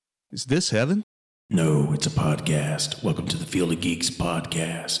Is this heaven? No, it's a podcast. Welcome to the Field of Geeks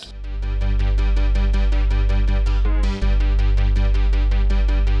podcast.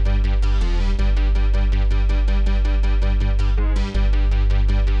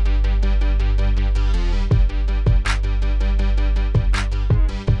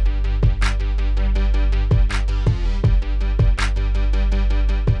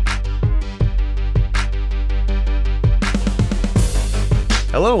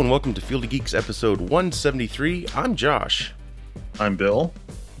 Hello and welcome to Field of Geeks episode 173. I'm Josh. I'm Bill.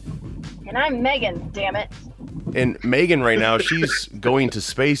 And I'm Megan, damn it. And Megan right now, she's going to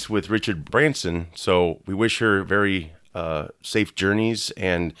space with Richard Branson, so we wish her very safe journeys,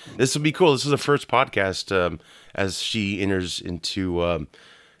 and this will be cool. This is the first podcast as she enters into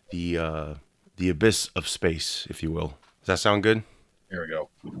the abyss of space, if you will. Does that sound good? Here we go.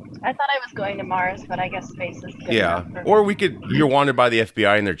 I thought I was going to Mars, but I guess space is good Yeah, enough for or me. we could, you're wanted by the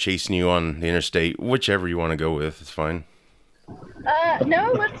FBI and they're chasing you on the interstate. Whichever you want to go with, it's fine.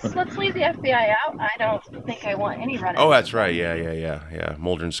 No, let's leave the FBI out. I don't think I want any running. Oh, that's right. Yeah.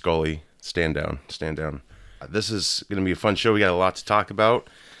 Mulder and Scully, stand down. This is going to be a fun show. We got a lot to talk about.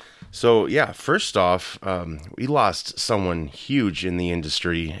 So, yeah, first off, we lost someone huge in the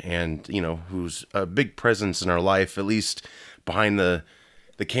industry and, you know, who's a big presence in our life, at least behind the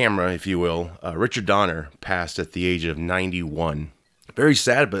camera, if you will. Richard Donner passed at the age of 91. Very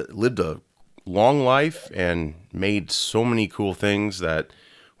sad, but lived a long life and made so many cool things that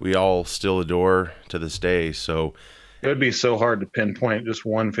we all still adore to this day. So It would be so hard to pinpoint just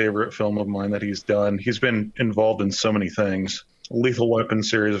one favorite film of mine that he's done. He's been involved in so many things. Lethal Weapon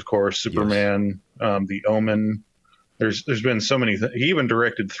series, of course, Superman, The Omen. There's been so many. He even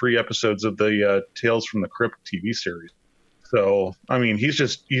directed 3 episodes of the Tales from the Crypt TV series. So, I mean,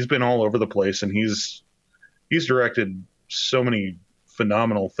 he's been all over the place, and he's directed so many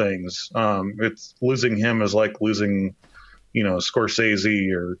phenomenal things. It's losing him is like losing,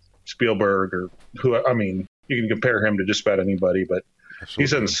 Scorsese or Spielberg or who. I mean, you can compare him to just about anybody, but absolutely.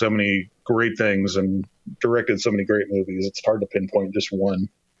 he's done so many great things and directed so many great movies. It's hard to pinpoint just one.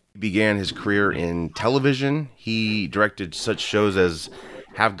 He began his career in television. He directed such shows as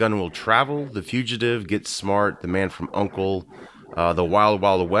Have Gun Will Travel, The Fugitive, Get Smart, The Man from U.N.C.L.E., The Wild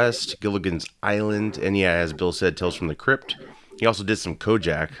Wild West, Gilligan's Island, and yeah, as Bill said, Tales from the Crypt. He also did some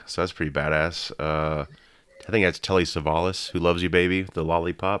Kojak, so that's pretty badass. I think that's Telly Savalas, Who Loves You Baby, the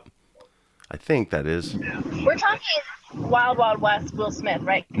lollipop. I think that is. We're talking Wild Wild West, Will Smith,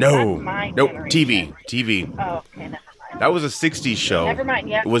 right? 'Cause No, that's my nope, generation. TV. Oh, okay, never mind. That was a 60s show. Never mind,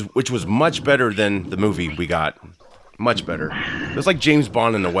 yeah. Which was much better than the movie we got. Much better. It was like James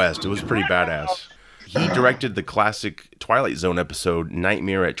Bond in the West. It was pretty badass. He directed the classic Twilight Zone episode,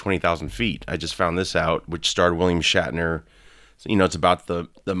 Nightmare at 20,000 Feet. I just found this out, which starred William Shatner. So, it's about the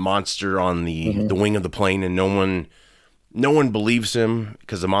monster on the wing of the plane, and no one believes him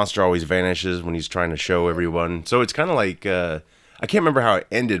because the monster always vanishes when he's trying to show everyone. So it's kind of like, I can't remember how it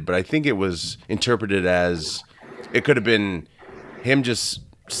ended, but I think it was interpreted as it could have been him just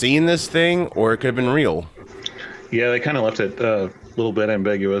seeing this thing, or it could have been real. Yeah, they kind of left it a little bit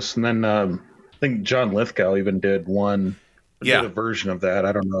ambiguous. And then I think John Lithgow even did a version of that.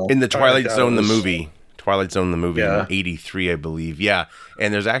 I don't know. In the Twilight Zone, the movie. Twilight Zone, the movie, Yeah. in 83, I believe. Yeah,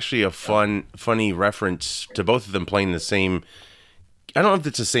 and there's actually a funny reference to both of them playing the same. I don't know if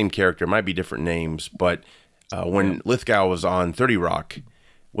it's the same character. It might be different names, but when Lithgow was on 30 Rock,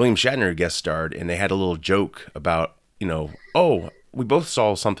 William Shatner guest starred, and they had a little joke about, we both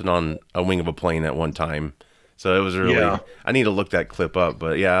saw something on a wing of a plane at one time. So it was really, I need to look that clip up.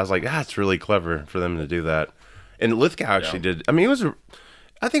 But yeah, I was like, it's really clever for them to do that. And Lithgow actually did, I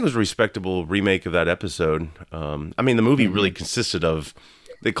think it was a respectable remake of that episode. The movie really consisted of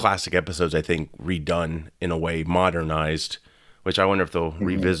the classic episodes, I think, redone in a way, modernized, which I wonder if they'll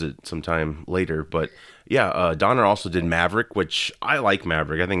revisit sometime later. But yeah, Donner also did Maverick, which I like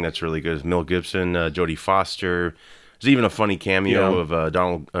Maverick. I think that's really good. Mel Gibson, Jodie Foster. There's even a funny cameo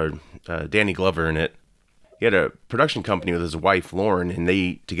of Danny Glover in it. He had a production company with his wife Lauren, and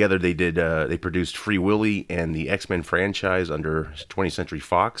they produced Free Willy and the X-Men franchise under 20th Century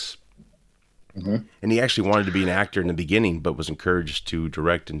Fox. And he actually wanted to be an actor in the beginning, but was encouraged to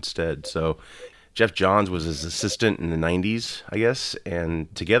direct instead. So Jeff Johns was his assistant in the 90s, I guess,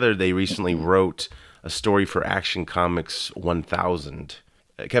 and together they recently wrote a story for Action Comics 1000.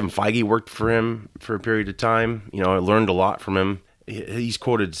 Kevin Feige worked for him for a period of time. I learned a lot from him. He's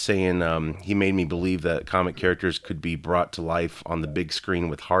quoted saying, he made me believe that comic characters could be brought to life on the big screen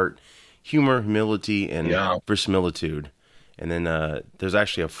with heart, humor, humility, and verisimilitude. And then there's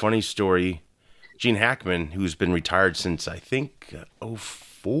actually a funny story. Gene Hackman, who's been retired since, I think,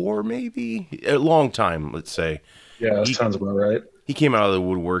 2004, maybe a long time, let's say. Yeah, that sounds about right. He came out of the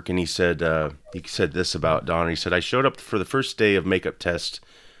woodwork and he said this about Donner. He said, "I showed up for the first day of makeup test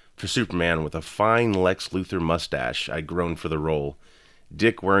for Superman with a fine Lex Luthor mustache I'd grown for the role.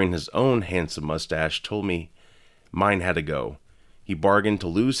 Dick, wearing his own handsome mustache, told me mine had to go. He bargained to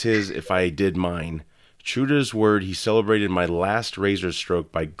lose his if I did mine. True to his word, he celebrated my last razor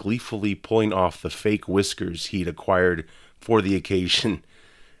stroke by gleefully pulling off the fake whiskers he'd acquired for the occasion."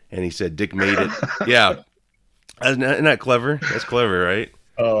 And he said, "Dick made it." Yeah. Isn't that clever? That's clever, right?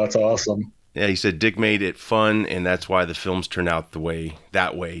 Oh, that's awesome. Yeah, he said Dick made it fun, and that's why the films turned out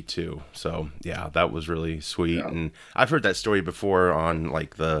that way too. So yeah, that was really sweet. Yeah. And I've heard that story before on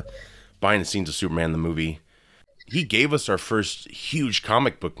like the behind the scenes of Superman the movie. He gave us our first huge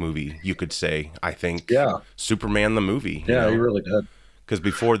comic book movie, you could say. I think. Yeah. Superman the movie. Yeah, he really did. Because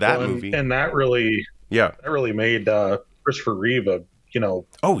before that movie, and that really made Christopher Reeve a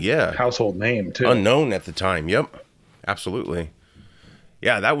household name too. Unknown at the time. Yep, absolutely.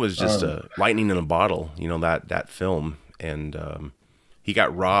 Yeah, that was just lightning in a bottle, that film. And he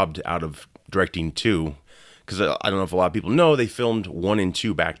got robbed out of directing 2. Because I don't know if a lot of people know, they filmed 1 and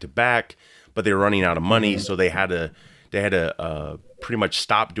 2 back to back, but they were running out of money, so they had to pretty much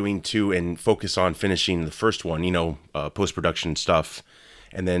stop doing 2 and focus on finishing the first one, post-production stuff.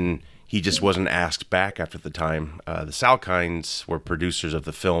 And then he just wasn't asked back after the time. The Salkinds were producers of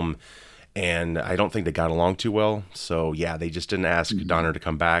the film, and I don't think they got along too well. So, yeah, they just didn't ask Donner to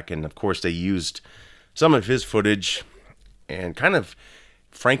come back. And, of course, they used some of his footage and kind of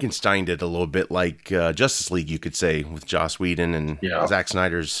Frankensteined it a little bit like Justice League, you could say, with Joss Whedon and Zack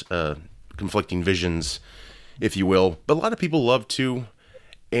Snyder's conflicting visions, if you will. But a lot of people love 2,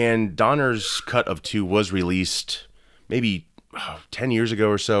 and Donner's cut of 2 was released maybe 10 years ago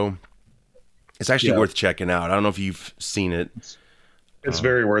or so. It's actually worth checking out. I don't know if you've seen it. It's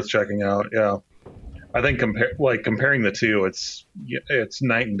very worth checking out. Yeah, I think comparing the 2, it's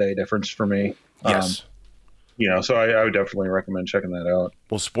night and day difference for me. Yes. So I would definitely recommend checking that out.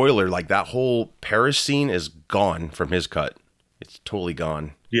 Well, spoiler, like that whole Paris scene is gone from his cut. It's totally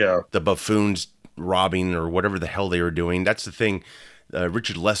gone. Yeah. The buffoons robbing or whatever the hell they were doing. That's the thing.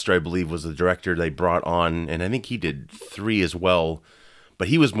 Richard Lester, I believe, was the director they brought on, and I think he did 3 as well. But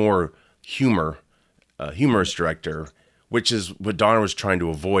he was more humorous director, which is what Donner was trying to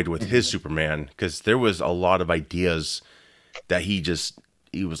avoid with his Superman, because there was a lot of ideas that he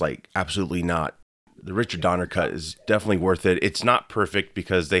was like, absolutely not. The Richard Donner cut is definitely worth it. It's not perfect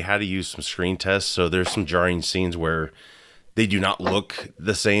because they had to use some screen tests, so there's some jarring scenes where they do not look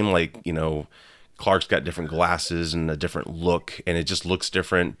the same. Like, Clark's got different glasses and a different look, and it just looks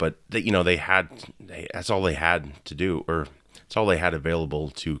different. But that's all they had to do, or it's all they had available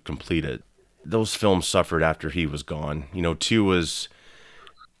to complete it. Those films suffered after he was gone. 2 was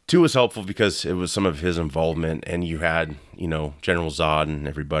helpful because it was some of his involvement, and you had General Zod and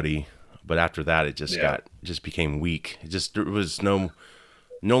everybody. But after that, it just became weak. There was no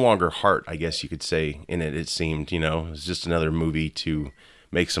longer heart, I guess you could say, in it. It seemed, it was just another movie to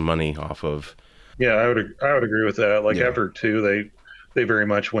make some money off of. Yeah, I would agree with that. Like after 2, they very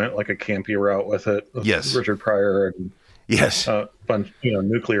much went like a campy route with it. Yes, Richard Pryor and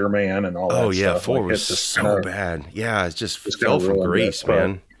Nuclear Man and all that. Oh yeah, stuff. 4 was so bad. Yeah, it just fell from grace,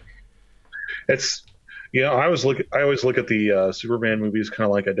 man. It's I always look at the Superman movies kind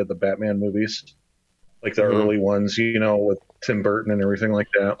of like I did the Batman movies, like the early ones, with Tim Burton and everything like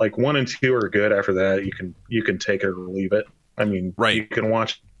that. Like 1 and 2 are good. After that, you can take it or leave it. I mean, you can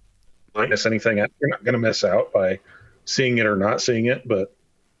watch. Not miss anything. You're not going to miss out by seeing it or not seeing it, but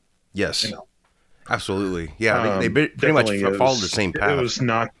yes, absolutely. Yeah, they pretty much followed the same path. It was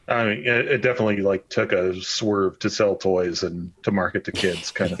not. I mean, it definitely took a swerve to sell toys and to market to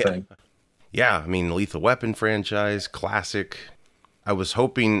kids, kind of thing. Yeah, I mean, Lethal Weapon franchise, classic. I was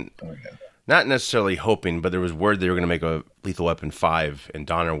hoping, not necessarily hoping, but there was word they were going to make a Lethal Weapon 5, and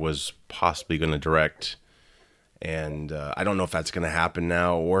Donner was possibly going to direct. And I don't know if that's going to happen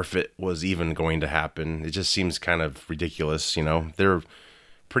now or if it was even going to happen. It just seems kind of ridiculous, They're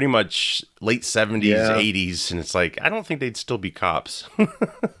pretty much late 70s, 80s, and it's like, I don't think they'd still be cops.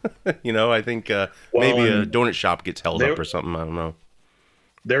 I think maybe a donut shop gets held up or something. I don't know.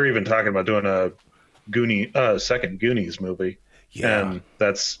 They're even talking about doing a second Goonies movie. Yeah. And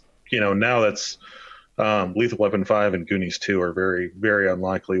that's, now that's Lethal Weapon 5 and Goonies 2 are very, very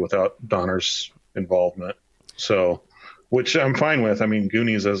unlikely without Donner's involvement. So, which I'm fine with. I mean,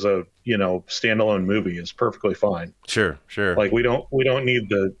 Goonies as a standalone movie is perfectly fine. Sure. Like we don't need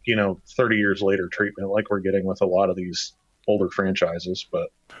the 30 years later treatment like we're getting with a lot of these older franchises.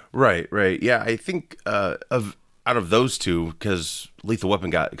 But right, yeah. I think of out of those two, because Lethal Weapon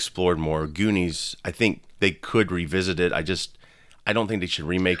got explored more, Goonies, I think they could revisit it. I don't think they should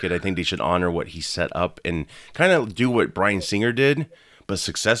remake it. I think they should honor what he set up and kind of do what Bryan Singer did, but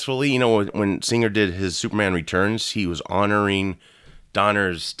successfully. You know, when Singer did his Superman Returns, he was honoring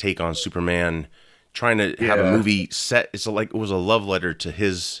Donner's take on Superman, trying to have a movie set. It was a love letter to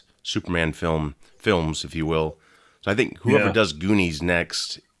his Superman films, if you will. So I think whoever does Goonies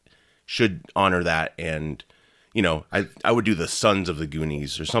next should honor that. And, you know, I would do the Sons of the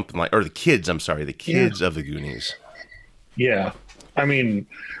Goonies or something like, or the kids of the Goonies. Yeah. I mean,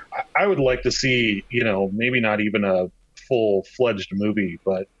 I would like to see, you know, maybe not even a full-fledged movie,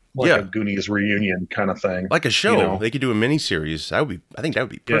 but like a Goonies reunion kind of thing. Like a show. You know? They could do a miniseries. I think that would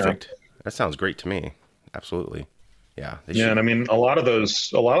be perfect. Yeah. That sounds great to me. Absolutely. Yeah. And I mean, a lot of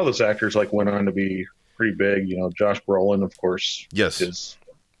those actors like went on to be pretty big. You know, Josh Brolin, of course, is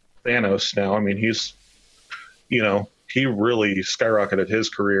Thanos now. I mean, he's, you know, he really skyrocketed his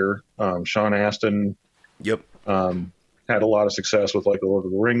career. Sean Astin, had a lot of success with like the Lord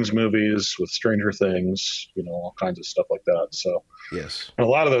of the Rings movies, with Stranger Things, you know, all kinds of stuff like that. So yes, and a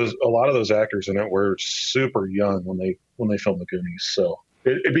lot of those actors in it were super young when they filmed the Goonies. So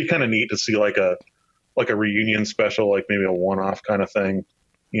it'd be kind of neat to see like a reunion special, like maybe a one-off kind of thing,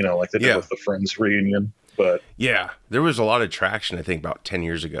 you know, like they did with the Friends reunion. But yeah, there was a lot of traction, I think, about 10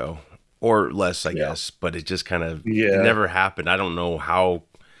 years ago or less, I guess, but it just kind of it never happened. I don't know how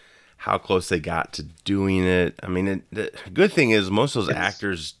close they got to doing it. I mean, the good thing is most of those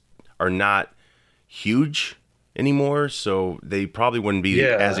actors are not huge anymore, so they probably wouldn't be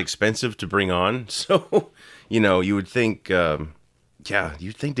as expensive to bring on. So, you know, you would think,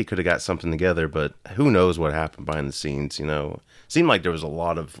 you'd think they could have got something together, but who knows what happened behind the scenes, you know. It seemed like there was a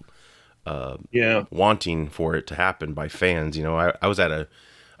lot of wanting for it to happen by fans. You know, I was at a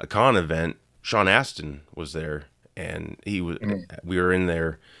con event. Sean Astin was there, and he was. We were in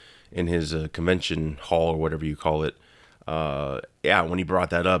there in his convention hall or whatever you call it. When he brought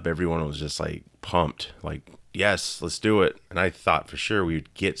that up, everyone was just like pumped, like, yes, let's do it. And I thought for sure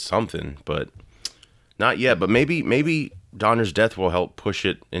we'd get something, but not yet. But maybe Donner's death will help push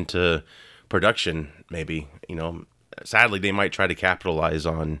it into production. Maybe, you know, sadly they might try to capitalize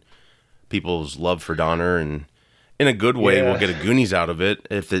on people's love for Donner, and in a good way, we'll get a Goonies out of it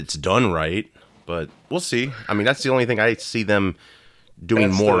if it's done right. But we'll see. I mean, that's the only thing I see them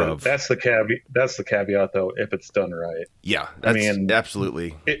doing more of. That's the caveat, though, if it's done right. Yeah, I mean,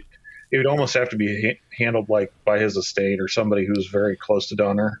 absolutely. It would almost have to be handled like by his estate or somebody who's very close to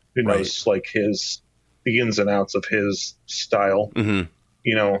Donner, who knows like the ins and outs of his style,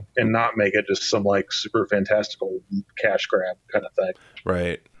 you know, and not make it just some like super fantastical cash grab kind of thing.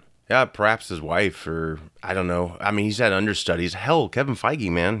 Right. Yeah, perhaps his wife, or I don't know. I mean, he's had understudies. Hell, Kevin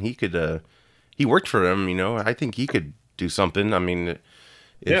Feige, man, he could. He worked for him, you know. I think he could do something. I mean,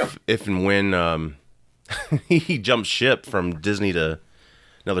 if and when he jumped ship from Disney to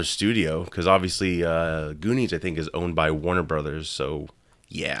another studio, because obviously Goonies, I think, is owned by Warner Brothers. So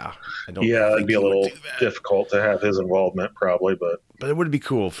I don't. Yeah, it'd be a little difficult to have his involvement, probably, but it would be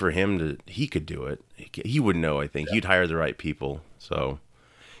cool for him to. He could do it. He would know. I think he'd hire the right people. So.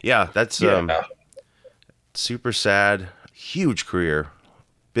 Yeah, that's super sad. Huge career,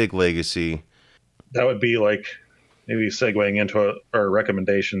 big legacy. That would be like maybe segueing into our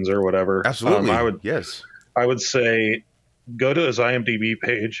recommendations or whatever. Absolutely, I would say go to his IMDb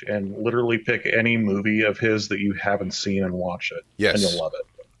page and literally pick any movie of his that you haven't seen and watch it. Yes, and you'll love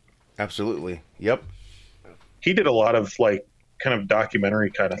it. Absolutely. Yep. He did a lot of like kind of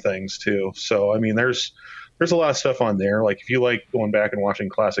documentary kind of things too. So I mean, there's a lot of stuff on there. Like if you like going back and watching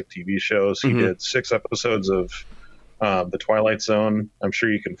classic TV shows, he did 6 episodes of The Twilight Zone. I'm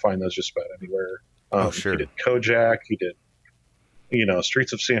sure you can find those just about anywhere. Sure. He did Kojak. He did, you know,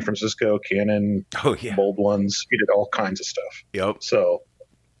 Streets of San Francisco, Cannon, Bold Ones. He did all kinds of stuff. Yep. So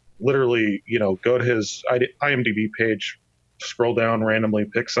literally, you know, go to his IMDb page, scroll down randomly,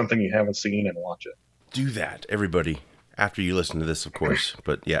 pick something you haven't seen and watch it. Do that, everybody. After you listen to this, of course.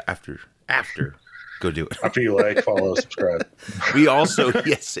 But yeah, after. Go do it. After you like, follow, subscribe. We also,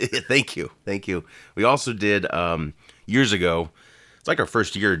 thank you. We also did, years ago, it's like our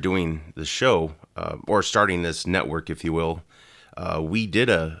first year doing the show, or starting this network, if you will. We did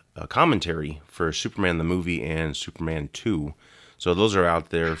a commentary for Superman the movie and Superman 2. So those are out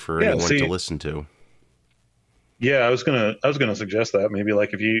there for anyone to listen to. Yeah, I was gonna suggest that maybe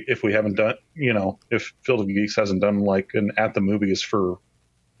like if we haven't done, you know, if Field of Geeks hasn't done like an at the movies for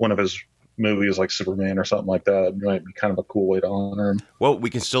one of his movies like Superman or something like that, it might be kind of a cool way to honor him. Well, we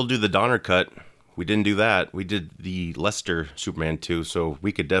can still do the Donner cut. we didn't do that. We did the Lester Superman 2, so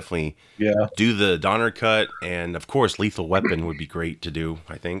we could definitely Yeah. do the Donner cut, and of course, Lethal Weapon would be great to do,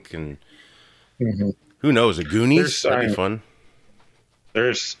 I think. And who knows, a Goonies? That'd be fun.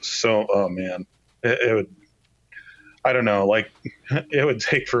 There's oh man, it would. I don't know, like it would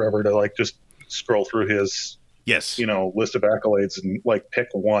take forever to like just scroll through his Yes. list of accolades and like pick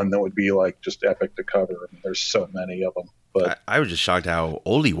one that would be like just epic to cover. I mean, there's so many of them. But I was just shocked how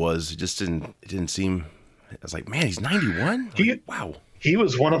old he was. It didn't seem. I was like, man, he's 91. Wow. He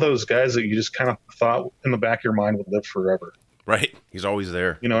was one of those guys that you just kind of thought in the back of your mind would live forever. Right. He's always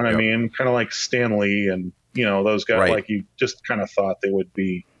there. You know what I mean? Kind of like Stan Lee and those guys. Right. Like you just kind of thought they would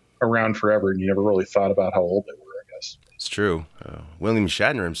be around forever, and you never really thought about how old they were. I guess it's true. William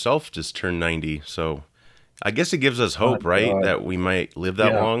Shatner himself just turned 90, so I guess it gives us hope, right, that we might live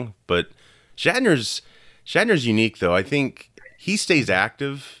that long. But Shatner's unique, though. I think he stays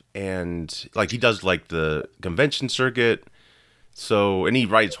active, and like he does like the convention circuit. So, and he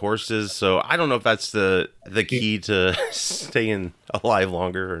rides horses. So I don't know if that's the key to staying alive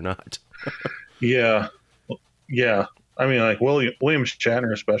longer or not. Yeah. I mean, like William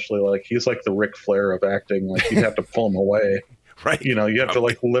Shatner, especially, like he's like the Ric Flair of acting. Like you'd have to pull him away. Right. You have to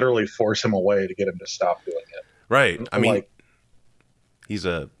like literally force him away to get him to stop doing it. Right. I mean, like he's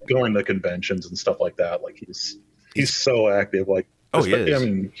going to conventions and stuff like that. Like he's so active. Like, he is. I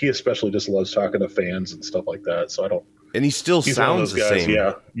mean, he especially just loves talking to fans and stuff like that. So I don't. And he still sounds the same.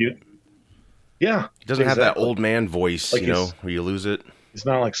 Yeah. Yeah. He doesn't have that old man voice, like where you lose it. He's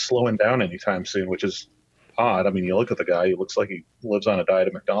not like slowing down anytime soon, which is odd. I mean, you look at the guy; he looks like he lives on a diet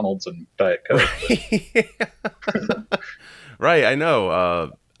of McDonald's and Diet Coke. Right, I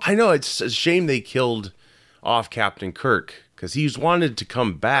know. It's a shame they killed off Captain Kirk because he's wanted to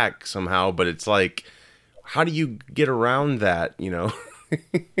come back somehow, but it's like, how do you get around that?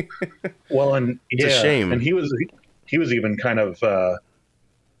 Well, and it's a shame. And he was even kind of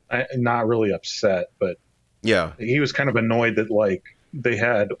not really upset, but yeah, he was kind of annoyed that like they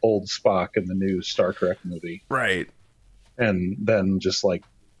had old Spock in the new Star Trek movie, right? And then just like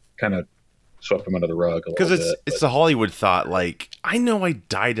kind of swept him under the rug because it's the Hollywood thought, like, I know I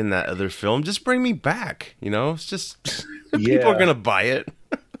died in that other film, just bring me back. It's just people are gonna buy it.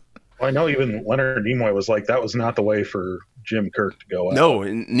 Well, I know even Leonard Nimoy was like, that was not the way for Jim Kirk to go out. No,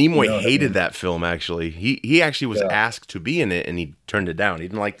 Nimoy hated that film. Actually, he actually was asked to be in it, and he turned it down. He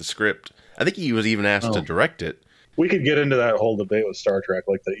didn't like the script. I think he was even asked to direct it. We could get into that whole debate with Star Trek,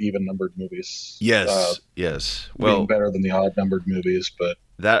 like the even-numbered movies. Yes. Well, being better than the odd-numbered movies, but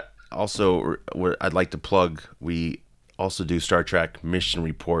that also, I'd like to plug. We also do Star Trek mission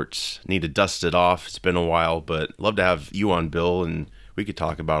reports. Need to dust it off. It's been a while, but love to have you on, Bill, and we could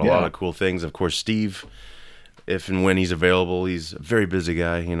talk about a lot of cool things. Of course, Steve, if and when he's available. He's a very busy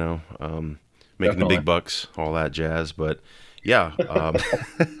guy, making the big bucks, all that jazz. But yeah,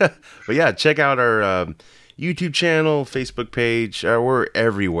 check out our YouTube channel, Facebook page. We're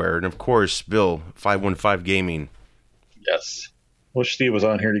everywhere, and of course, Bill, 515 Gaming. Yes. Wish Steve was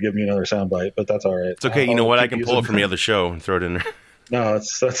on here to give me another soundbite, but that's all right. It's okay. You know what? I can pull it from the other show and throw it in there. No,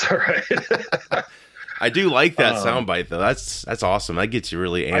 that's all right. I do like that soundbite though. That's awesome. That gets you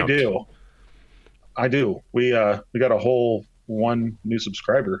really amped. I do. We got a whole one new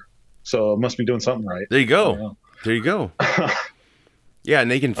subscriber, so it must be doing something right. There you go. Yeah, and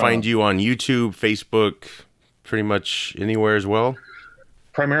they can find you on YouTube, Facebook, pretty much anywhere as well.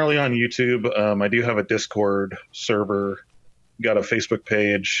 Primarily on YouTube. I do have a Discord server. Got a Facebook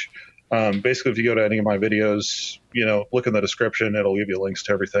page. Basically, if you go to any of my videos, look in the description. It'll give you links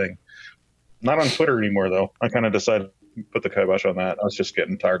to everything. Not on Twitter anymore, though. I kind of decided to put the kibosh on that. I was just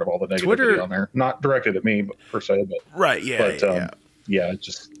getting tired of all the negativity on there. Not directed at me, per se, but right, yeah. It's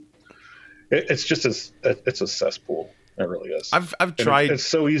just it's a cesspool. It really is. I've tried. It's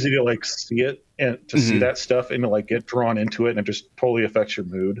so easy to like see it and to see that stuff and to like get drawn into it, and it just totally affects your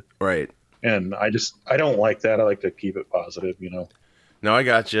mood. Right. And I don't like that. I like to keep it positive, No, I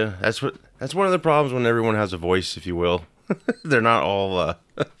got you. That's one of the problems when everyone has a voice, if you will. They're not all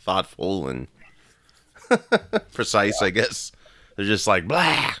thoughtful and precise, I guess. They're just like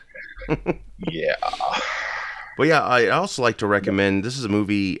blah. Yeah. But yeah, I also like to recommend. This is a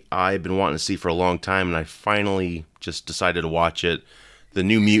movie I've been wanting to see for a long time, and I finally just decided to watch it. The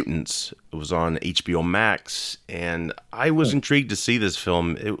New Mutants. It was on HBO Max, and I was intrigued to see this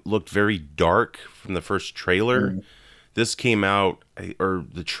film. It looked very dark from the first trailer. This came out, or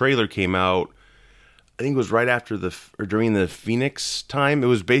the trailer came out, I think it was right after or during the Phoenix time. It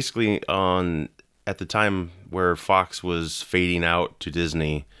was basically at the time where Fox was fading out to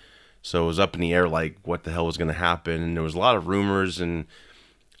Disney. So it was up in the air, like what the hell was going to happen. And there was a lot of rumors, and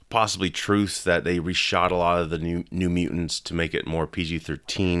possibly truth that they reshot a lot of the New Mutants to make it more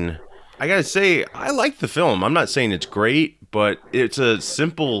PG-13. I gotta say, I like the film. I'm not saying it's great, but it's a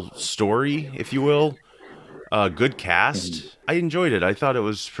simple story, if you will. Good cast. I enjoyed it. I thought it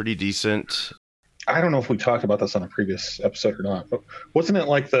was pretty decent. I don't know if we talked about this on a previous episode or not, but wasn't it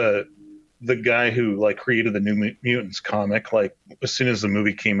like the guy who like created the New Mutants comic, like as soon as the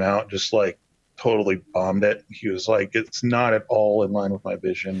movie came out, just like totally bombed it? He was like, it's not at all in line with my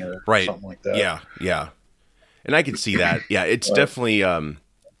vision or something like that. Yeah. And I can see that. Yeah, it's definitely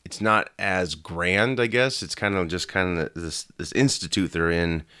it's not as grand, I guess. It's kind of this institute they're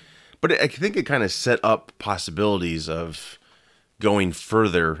in. But I think it kind of set up possibilities of going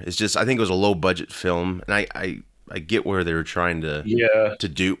further. It's just, I think it was a low budget film, and I get where they were trying to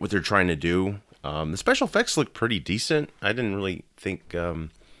do what they're trying to do. The special effects look pretty decent. I didn't really think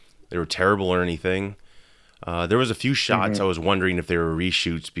they were terrible or anything. There was a few shots I was wondering if they were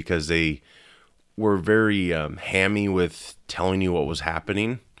reshoots because they were very hammy with telling you what was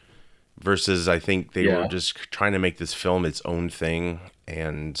happening, versus I think they were just trying to make this film its own thing,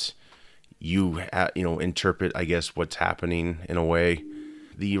 and you interpret, I guess, what's happening in a way.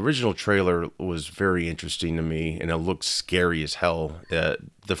 The original trailer was very interesting to me, and it looked scary as hell.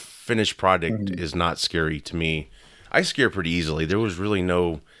 The finished product is not scary to me. I scare pretty easily. There was really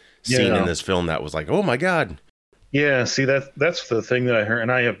no scene in this film that was like, oh my God. Yeah, see, that's the thing that I heard,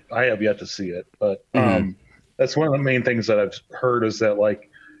 and I have yet to see it, but that's one of the main things that I've heard is that,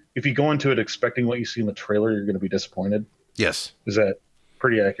 like, if you go into it expecting what you see in the trailer, you're going to be disappointed. Yes. Is that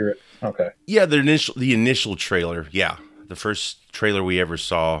pretty accurate? Okay. Yeah, the initial trailer, the first trailer we ever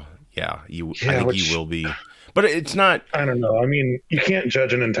saw, I think you will be. But it's not. I don't know. I mean, you can't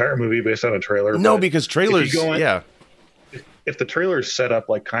judge an entire movie based on a trailer. No, because trailers. If the trailer is set up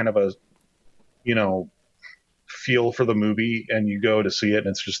like kind of a, feel for the movie, and you go to see it, and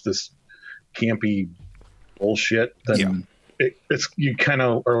it's just this campy bullshit, then it's you kind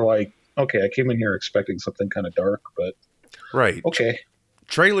of are like, okay, I came in here expecting something kind of dark, but right, okay.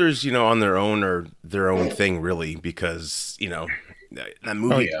 Trailers, on their own are their own thing, really, because that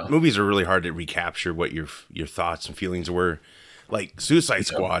movies are really hard to recapture what your thoughts and feelings were. Like Suicide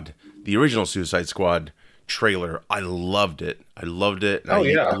Squad, the original Suicide Squad trailer, I loved it. I loved it.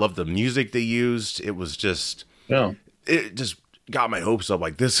 I loved the music they used. It was just, it just got my hopes up.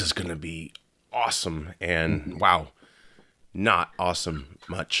 Like, this is gonna be awesome, and wow, not awesome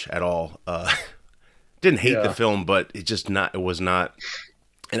much at all. Didn't hate the film, but it was not.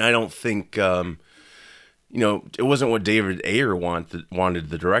 And I don't think, it wasn't what David Ayer wanted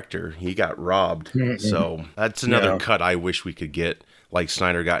the director. He got robbed. So that's another cut I wish we could get, like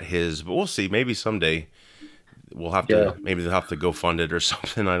Snyder got his. But we'll see. Maybe someday we'll have to, maybe they'll have to go fund it or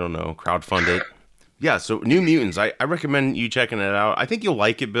something. I don't know. Crowdfund it. Yeah, so New Mutants, I recommend you checking it out. I think you'll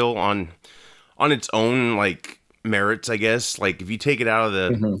like it, Bill, on its own, like, merits, I guess. Like, if you take it out of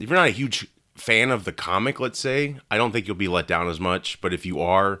the... If you're not a huge fan of the comic, let's say, I don't think you'll be let down as much. But if you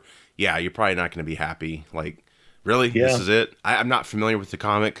are, you're probably not going to be happy. Like, really? This is it? I'm not familiar with the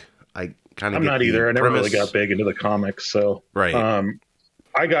comic. I'm not either. I never really got big into the comics, so... Right.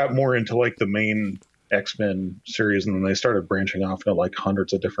 I got more into, like, the main X-Men series, and then they started branching off into, like,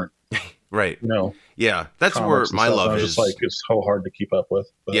 hundreds of different... Right. Yeah, that's where my love is. Like, it's so hard to keep up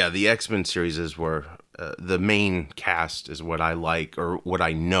with. But. Yeah, the X-Men series is where the main cast is what I like, or what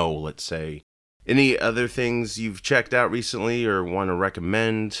I know, let's say. Any other things you've checked out recently or want to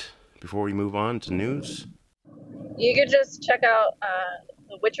recommend before we move on to news? You could just check out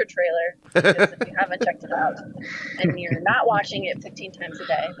the Witcher trailer, because if you haven't checked it out and you're not watching it 15 times a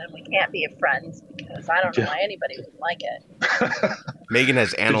day, then we can't be friends, because I don't know why anybody would like it. Megan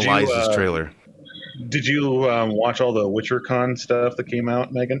has analyzed this trailer. Did you watch all the WitcherCon stuff that came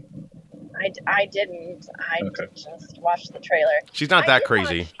out, Megan? I didn't. I just watched the trailer. She's not that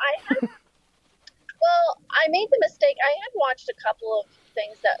crazy. Well, I made the mistake. I had watched a couple of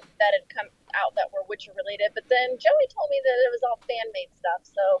things that had come out that were Witcher related, but then Joey told me that it was all fan-made stuff,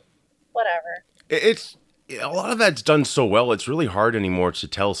 so whatever. It's a lot of that's done so well, it's really hard anymore to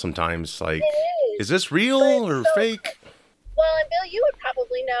tell sometimes, like, is this real or fake? Well, and Bill, you would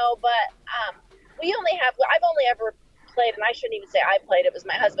probably know, but I've only ever played, and I shouldn't even say I played, it was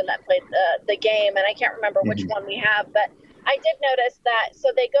my husband that played the game, and I can't remember which one we have, but I did notice that, so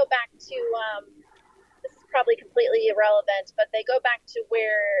they go back to, this is probably completely irrelevant, but they go back to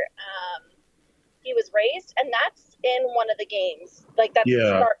where he was raised, and that's in one of the games. Like, that's the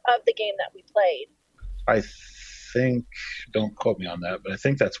start of the game that we played. I think, don't quote me on that, but I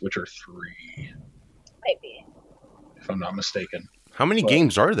think that's Witcher 3. Might be. If I'm not mistaken. How many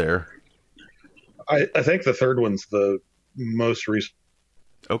games are there? I think the third one's the most recent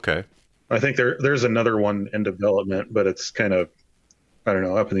Okay. I think there's another one in development, but it's kind of, I don't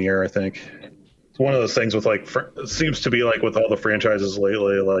know, up in the air. I think it's one of those things with like it seems to be like with all the franchises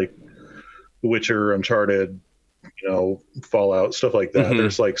lately, like The Witcher, Uncharted, Fallout, stuff like that. Mhm.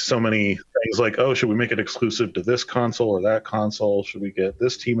 There's like so many things like, oh, should we make it exclusive to this console or that console? Should we get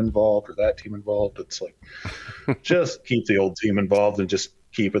this team involved or that team involved? It's like, just keep the old team involved and just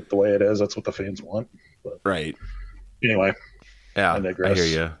keep it the way it is. That's what the fans want. But Right. anyway, Yeah. I I digress. hear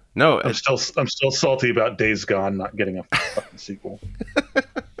you. No, I'm still salty about Days Gone not getting a fucking sequel.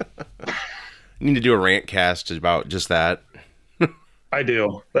 you need to do a rant cast about just that. I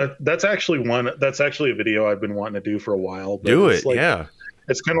do. That's actually a video I've been wanting to do for a while. But Do it's it. like, Yeah.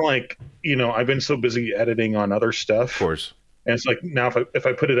 It's kind of like, I've been so busy editing on other stuff. Of course. And it's like now if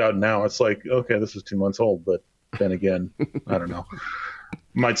I put it out now, it's like, okay, this is 2 months old. But then again, I don't know.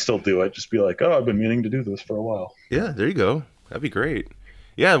 Might still do it. Just be like, oh, I've been meaning to do this for a while. Yeah, there you go. That'd be great.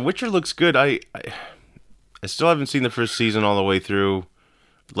 Yeah, Witcher looks good. I still haven't seen the first season all the way through,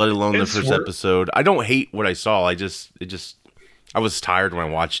 let alone the first episode. I don't hate what I saw. I was tired when I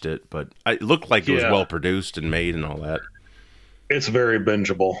watched it, but it looked like it was well produced and made and all that. It's very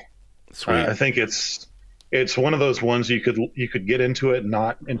bingeable. Sweet. I think it's one of those ones you could get into it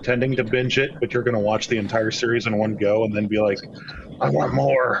not intending to binge it, but you're going to watch the entire series in one go and then be like, I want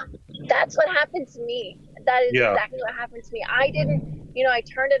more. That's what happened to me. That is exactly what happened to me. I didn't, I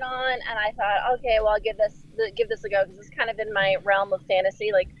turned it on and I thought, okay, well, I'll give this a go because it's kind of in my realm of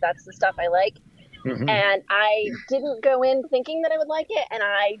fantasy. Like that's the stuff I like. Mm-hmm. And I didn't go in thinking that I would like it, and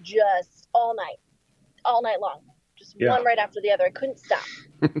I just all night long, just one right after the other. I couldn't stop.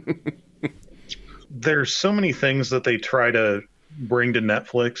 There's so many things that they try to bring to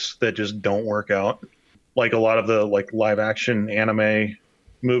Netflix that just don't work out. Like a lot of the like live action anime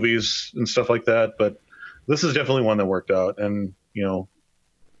movies and stuff like that. But this is definitely one that worked out, and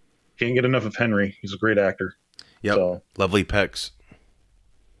can't get enough of Henry. He's a great actor. Yep. So. Lovely pecs.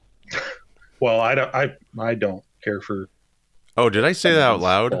 Well, I don't care for. Oh, did I say that out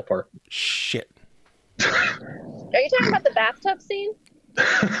loud? Ballpark. Shit. Are you talking about the bathtub scene?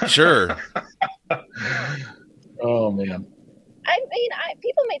 Sure. Oh man. I mean,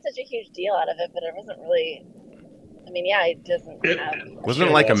 people made such a huge deal out of it, but it wasn't really. I mean, yeah, it doesn't. Wasn't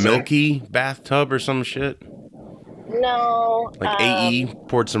it like a milky bathtub or some shit? No. Like AE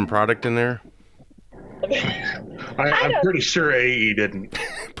poured some product in there. I'm pretty sure AE didn't.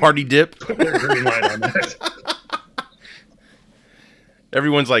 Party dip. Put their green light on that.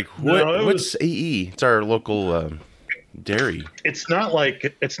 Everyone's like, what's AE? It's our local dairy. It's not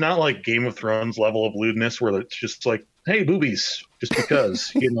like Game of Thrones level of lewdness where it's just like, hey, boobies, just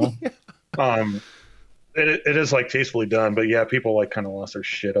because, It is like tastefully done, but yeah, people like kind of lost their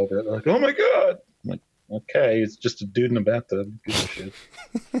shit over it. They're like, oh my god. I'm like, okay, it's just a dude in a bathtub. Good shit.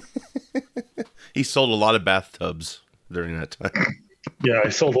 He sold a lot of bathtubs during that time. Yeah, I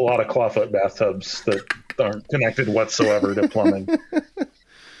sold a lot of clawfoot bathtubs that aren't connected whatsoever to plumbing.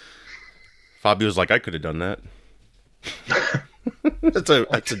 Fabio was like, I could have done that. That's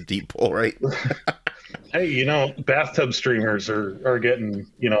a deep pull, right? Hey, bathtub streamers are getting,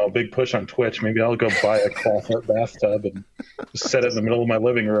 a big push on Twitch. Maybe I'll go buy a clawfoot bathtub and just set it in the middle of my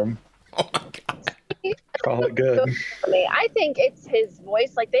living room. Oh my god. Call it good. I think it's his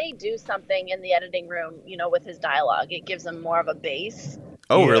voice. Like they do something in the editing room, with his dialogue. It gives him more of a bass.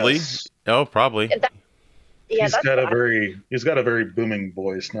 Oh, really? Oh, probably. He's got a very booming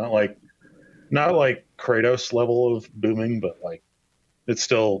voice. Not like Kratos level of booming, but like it's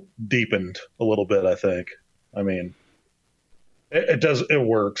still deepened a little bit. I think. I mean, it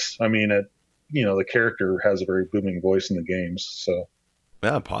works. I mean, the character has a very booming voice in the games, so.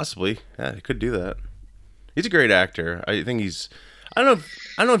 Yeah, possibly. Yeah, he could do that. He's a great actor. I think I don't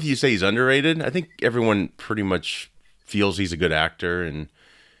know if you say he's underrated. I think everyone pretty much feels he's a good actor, and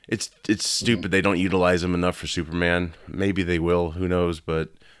it's stupid they don't utilize him enough for Superman. Maybe they will. Who knows?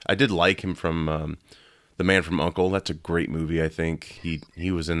 But I did like him from The Man from U.N.C.L.E. That's a great movie. I think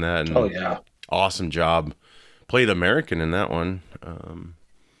he was in that. And awesome job. Played American in that one.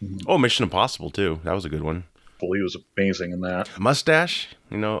 Mission Impossible too. That was a good one. He was amazing in that. Mustache,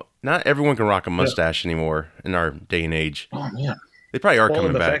 not everyone can rock a mustache anymore in our day and age. Oh man, they probably are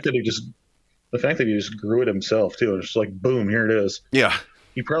coming back. The fact that he just grew it himself too. It's just like boom, here it is. Yeah,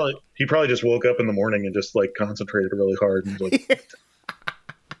 he probably just woke up in the morning and just like concentrated really hard and like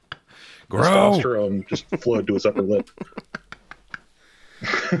testosterone just flowed to his upper lip.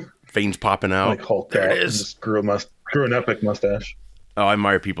 Veins popping out. Like Hulk there it is. And just grew an epic mustache. Oh, I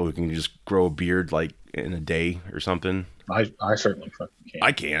admire people who can just grow a beard like in a day or something. I certainly fucking can't.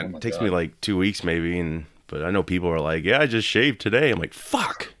 I can't. It takes me like 2 weeks maybe, But I know people are like, yeah, I just shaved today. I'm like,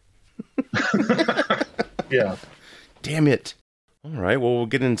 fuck. Yeah. Damn it. All right, well, we'll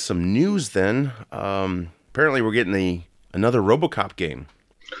get into some news then. Apparently we're getting another RoboCop game.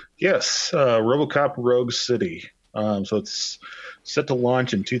 Yes, RoboCop Rogue City. So it's set to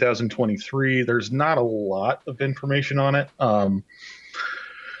launch in 2023. There's not a lot of information on it.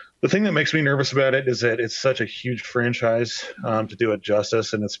 The thing that makes me nervous about it is that it's such a huge franchise to do it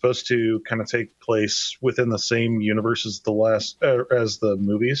justice, and it's supposed to kind of take place within the same universe as as the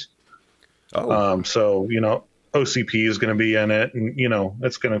movies. Oh, So OCP is going to be in it, and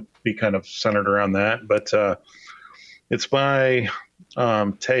it's going to be kind of centered around that. But it's by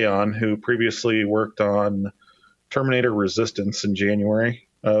Teon, who previously worked on Terminator Resistance in January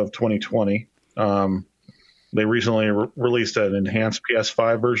of 2020. They recently released an enhanced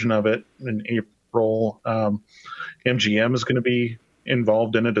PS5 version of it in April. MGM is going to be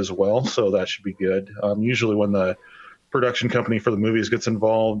involved in it as well, so that should be good. Usually when the production company for the movies gets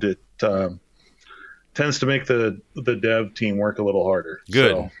involved, it tends to make the dev team work a little harder.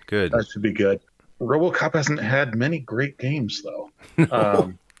 good, So good. that should be good. RoboCop hasn't had many great games, though.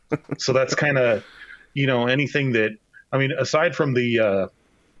 So that's kind of, anything that, aside from the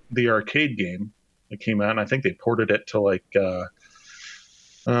arcade game that came out, and I think they ported it to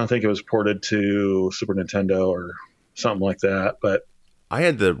I think it was ported to Super Nintendo or something like that. But I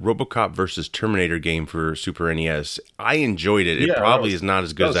had the RoboCop versus Terminator game for Super NES. I enjoyed it. It Yeah, probably is not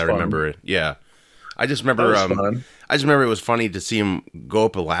as good as I fun. remember it. Yeah. I just remember fun. I just remember it was funny to see him go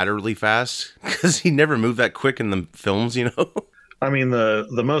up a ladder really fast because he never moved that quick in the films,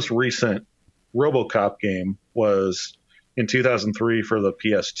 The most recent RoboCop game was in 2003 for the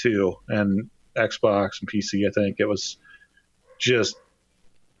PS2 and Xbox and PC. I think it was just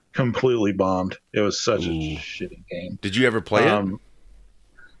completely bombed. It was such a shitty game. Did you ever play it?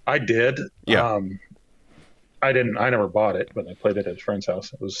 I did. Yeah. I never bought it, but I played it at a friend's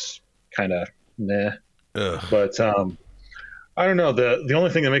house. It was kind of nah. Ugh. But I don't know. The only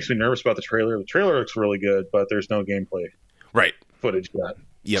thing that makes me nervous about the trailer looks really good, but there's no gameplay Right. footage yet.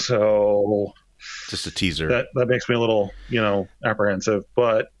 Yep. So Just a teaser. that makes me a little, apprehensive.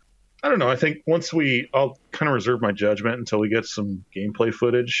 But I don't know. I think I'll kind of reserve my judgment until we get some gameplay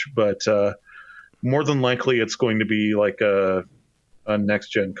footage. But more than likely, it's going to be like a next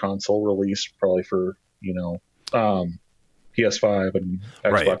gen console release, probably for PS5 and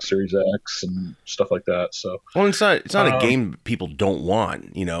Xbox Right. Series X and stuff like that. So Well, it's not a game people don't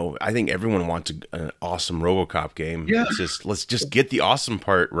want. I think everyone wants an awesome RoboCop game. Yeah. It's just let's just get the awesome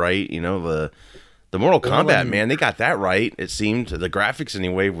part right. The Mortal Kombat, man, they got that right. It seemed the graphics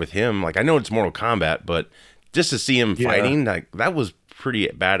anyway with him. Like I know it's Mortal Kombat, but just to see him fighting, like that was pretty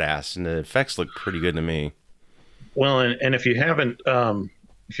badass, and the effects look pretty good to me. well, and if you haven't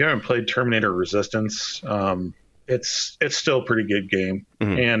played Terminator Resistance, it's still a pretty good game.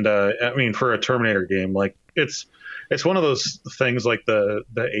 Mhm. And for a Terminator game, like it's one of those things like the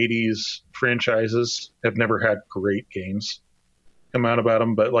 80s franchises have never had great games come out about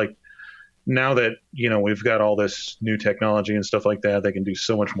them, but like now that we've got all this new technology and stuff like that, they can do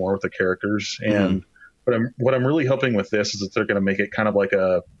so much more with the characters. And what I'm really hoping with this is that they're going to make it kind of like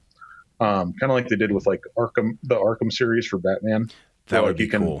they did with like the Arkham series for Batman. That where, would be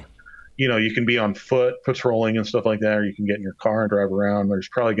cool. You can be on foot patrolling and stuff like that, or you can get in your car and drive around. There's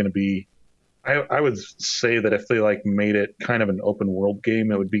probably going to be, I would say that if they like made it kind of an open world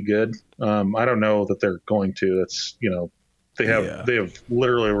game, it would be good. I don't know that they're going to. That's they have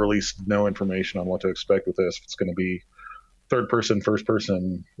literally released no information on what to expect with this. If it's going to be third person, first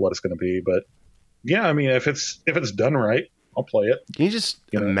person, what it's going to be. But yeah, if it's done right, I'll play it. Can you just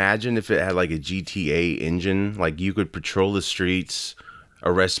imagine if it had like a GTA engine? Like you could patrol the streets,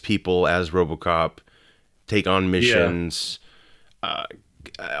 arrest people as RoboCop, take on missions,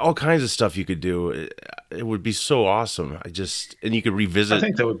 all kinds of stuff you could do. It would be so awesome. And you could revisit. I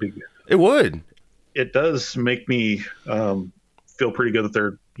think that would be good. It would. It does make me feel pretty good that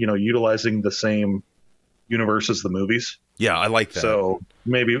they're utilizing the same universe as the movies. Yeah, I like that. So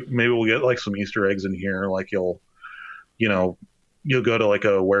maybe we'll get like some Easter eggs in here. Like you'll go to like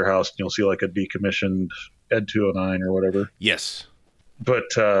a warehouse and you'll see like a decommissioned Ed 209 or whatever. Yes. But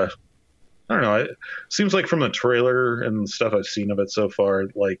I don't know. It seems like from the trailer and stuff I've seen of it so far,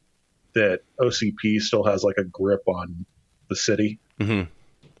 like that OCP still has like a grip on the city. Mm-hmm.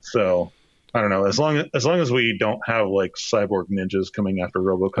 So I don't know. As long as we don't have like cyborg ninjas coming after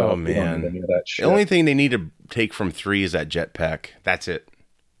RoboCop, Oh, we don't man. need any of that shit. The only thing they need to take from 3 is that jetpack. That's it.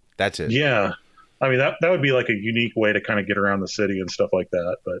 Yeah. That would be like a unique way to kind of get around the city and stuff like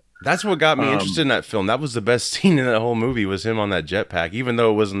that. But That's what got me interested in that film. That was the best scene in that whole movie was him on that jetpack, even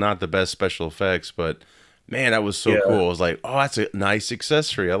though it was not the best special effects. But Man, that was so Yeah. cool. I was like, oh, that's a nice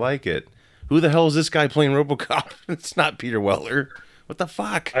accessory. I like it. Who the hell is this guy playing RoboCop? It's not Peter Weller. What the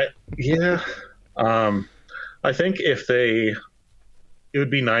fuck? Yeah. I think it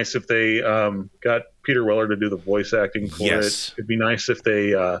would be nice if they got Peter Weller to do the voice acting for Yes. it. It'd be nice if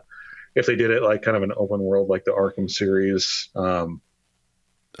they did it like kind of an open world, like the Arkham series.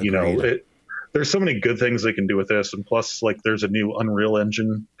 Agreed. There's so many good things they can do with this, and plus, like, there's a new Unreal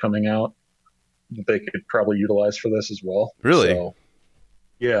Engine coming out that they could probably utilize for this as well. Really? So,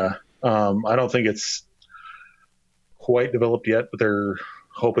 yeah. I don't think it's quite developed yet, but they're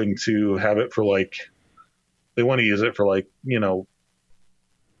hoping to have it for they want to use it for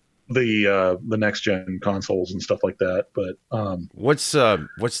the next gen consoles and stuff like that. But What's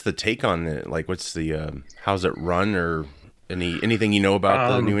the take on it? Like, what's the how's it run, or anything you know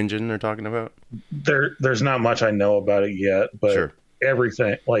about the new engine they're talking about? there's not much I know about it yet, but Sure.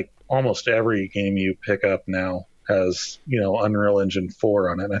 everything, like almost every game you pick up now has Unreal Engine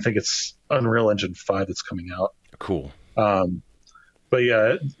 4 on it. And I think it's Unreal Engine 5 that's coming out. Cool. But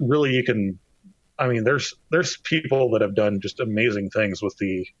yeah, really, you can. I mean, there's people that have done just amazing things with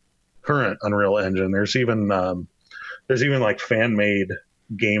the current Unreal Engine. There's even like fan made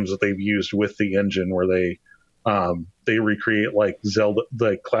games that they've used with the engine where they recreate like Zelda,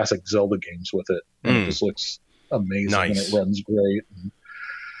 the classic Zelda games with it, and it just looks amazing. Nice. And it runs great.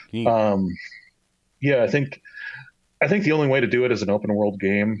 Neat. Yeah, I think the only way to do it is an open world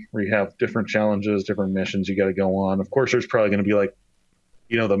game where you have different challenges, different missions you got to go on. Of course, there's probably going to be like,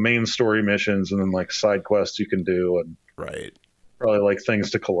 the main story missions and then like side quests you can do, and Right. probably like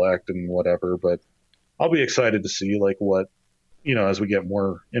things to collect and whatever. But I'll be excited to see like what, as we get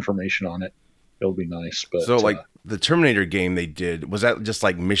more information on it, it'll be nice. But So, like, the Terminator game they did, was that just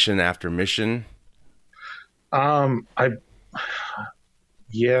like mission after mission?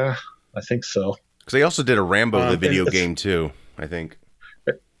 Yeah, I think so. Because they also did a Rambo the video it's- game too, I think.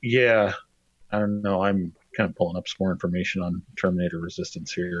 Yeah, I don't know. I'm kind of pulling up some more information on Terminator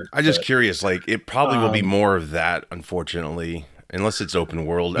Resistance here. I'm just but- curious. Like, it probably will be more of that, unfortunately, unless it's open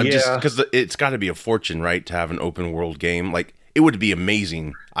world. Yeah. Because it's got to be a fortune, right, to have an open world game. Like, it would be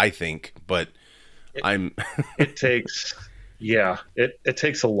amazing, I think. But it takes it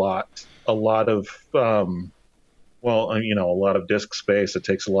takes a lot of a lot of disk space. It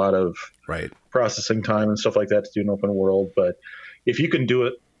takes a lot of right. processing time and stuff like that to do an open world. But if you can do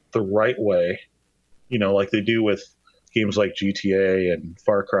it the right way, like they do with games like GTA and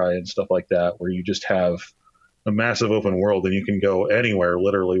Far Cry and stuff like that, where you just have a massive open world and you can go anywhere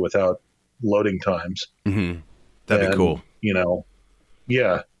literally without loading times. Mm-hmm. That'd be cool.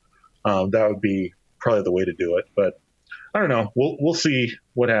 That would be probably the way to do it. But I don't know. We'll see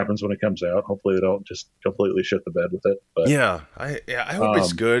what happens when it comes out. Hopefully they don't just completely shit the bed with it. But Yeah, I hope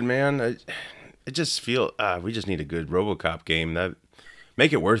it's good, man. I just feel we just need a good RoboCop game that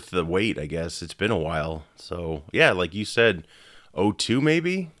make it worth the wait. I guess it's been a while, so yeah, like you said, 02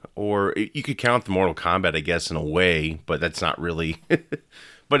 maybe, or you could count the Mortal Kombat, I guess, in a way, but that's not really.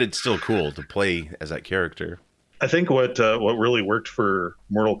 But it's still cool to play as that character. I think what really worked for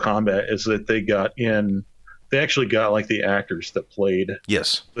Mortal Kombat is that they actually got like the actors that played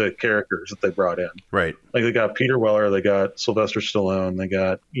Yes, the characters that they brought in. right. Like they got Peter Weller, they got Sylvester Stallone, they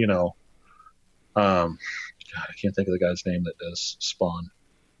got God, I can't think of the guy's name that does Spawn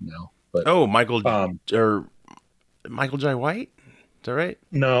now. But Oh, Michael Jai White. Is that right?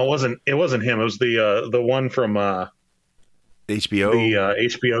 no, it wasn't him. It was the one from HBO. the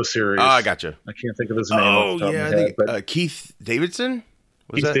HBO series. Oh, I gotcha. I can't think of his name. Oh off the top yeah, of I my think head, but Keith Davidson.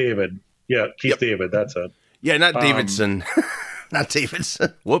 Was Keith that? David. Yeah, Keith Yep. David. That's it. Yeah, not Davidson. Not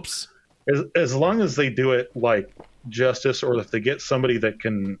Davidson. Whoops. As long as they do it like justice, or if they get somebody that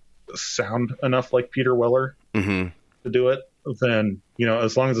can sound enough like Peter Weller Mm-hmm. to do it, then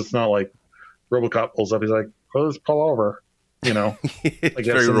as long as it's not like RoboCop pulls up, he's like, "Oh, just pull over," It's like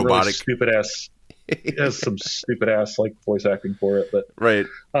very robotic. stupid ass. It has some stupid ass like voice acting for it, but Right.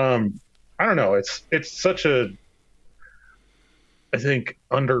 I don't know. It's such a, I think,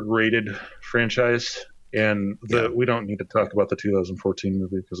 underrated franchise, and we don't need to talk about the 2014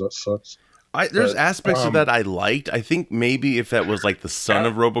 movie because that sucks. There's But, aspects of that I liked. I think maybe if that was like the son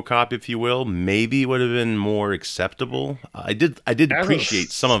of RoboCop, if you will, maybe it would have been more acceptable. I did As a-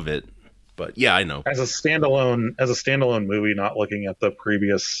 appreciate some of it, but yeah, I know. As a standalone movie, not looking at the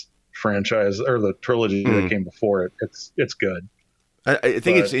previous franchise or the trilogy that came before it, it's good. I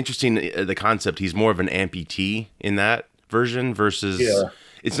think it's but- interesting the concept. He's more of an amputee in that version versus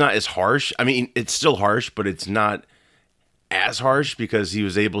it's not as harsh. I mean, it's still harsh, but it's not as harsh because he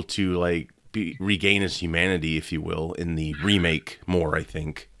was able to like regain his humanity, if you will, in the remake more. I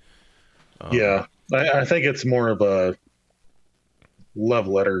think. Yeah, I think it's more of a love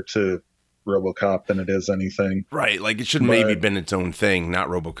letter to RoboCop than it is anything. Right, like it should maybe been its own thing, not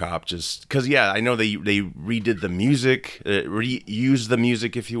RoboCop. Just because, yeah, I know they redid the music, reused the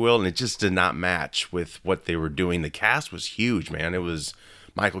music, if you will, and it just did not match with what they were doing. The cast was huge, man. It was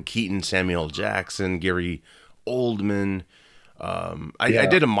Michael Keaton, Samuel L. Jackson, Gary Oldman. I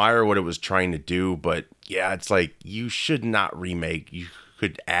did admire what it was trying to do, but yeah, it's like you should not remake. You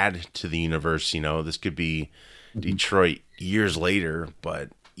could add to the universe. You know, this could be Detroit years later, but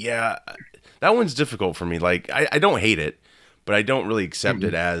yeah. That one's difficult for me. Like, I don't hate it, but I don't really accept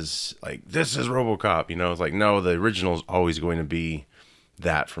it as, like, this is RoboCop, you know? It's like, no, the original is always going to be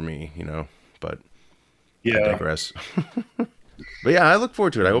that for me, you know? But I digress. But yeah, I look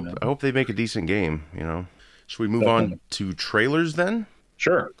forward to it. I hope they make a decent game, you know? Should we move on to trailers then?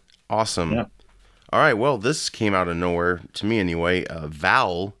 Sure. Awesome. Yeah. All right, well, this came out of nowhere, to me anyway.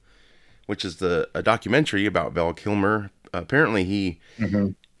 Val, which is a documentary about Val Kilmer. Apparently he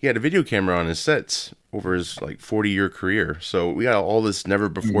had a video camera on his sets over his like 40-year career. So we got all this never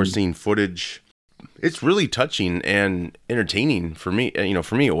before seen footage. It's really touching and entertaining for me. You know,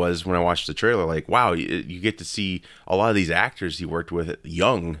 for me it was when I watched the trailer, like, wow, you get to see a lot of these actors he worked with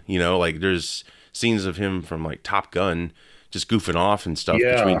young, you know, like there's scenes of him from like Top Gun just goofing off and stuff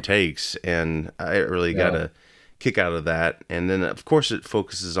between takes. And I really got a kick out of that. And then of course it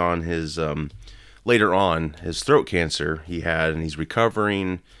focuses on his, later on, his throat cancer he had, and he's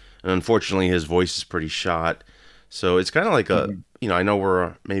recovering. And unfortunately, his voice is pretty shot. So it's kind of like a, you know, I know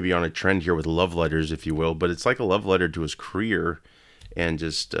we're maybe on a trend here with love letters, if you will, but it's like a love letter to his career and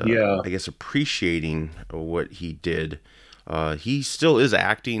just, I guess, appreciating what he did. He still is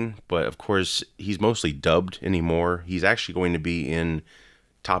acting, but of course, he's mostly dubbed anymore. He's actually going to be in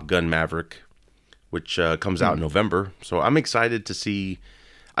Top Gun Maverick, which comes out in November. So I'm excited to see.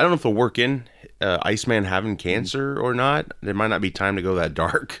 I don't know if they'll work in Iceman having cancer or not. There might not be time to go that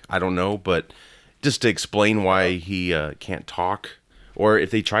dark. I don't know, but just to explain why he can't talk, or if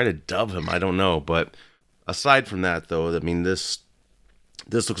they try to dub him, I don't know. But aside from that, though, I mean, this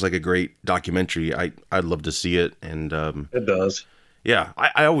looks like a great documentary. I'd love to see it, and it does. Yeah,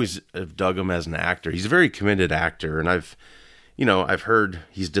 I always have dug him as an actor. He's a very committed actor, and I've heard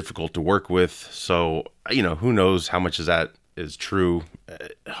he's difficult to work with. So, you know, who knows how much of that is true.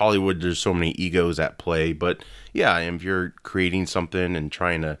 Hollywood, there's so many egos at play, but yeah, if you're creating something and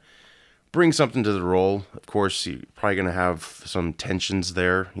trying to bring something to the role, of course, you're probably going to have some tensions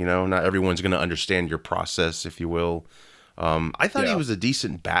there. You know, not everyone's going to understand your process, if you will. I thought he was a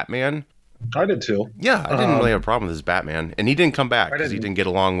decent Batman. I did too. Yeah, I didn't really have a problem with his Batman, and he didn't come back because he didn't get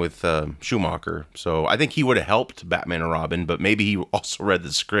along with Schumacher. So I think he would have helped Batman and Robin, but maybe he also read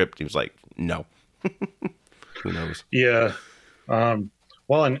the script. He was like, no. Who knows? Yeah.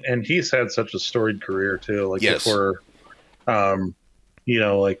 Well, and he's had such a storied career too. Like before, you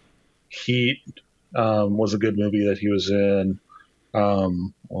know, like Heat was a good movie that he was in.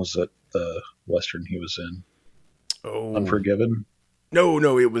 What was it the Western he was in? Oh, Unforgiven.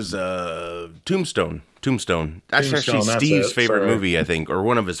 No, it was Tombstone. That's actually Steve's favorite movie, I think, or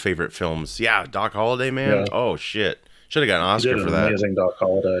one of his favorite films. Yeah, Doc Holliday, man. Yeah. Oh shit, should have got an Oscar for that. Amazing Doc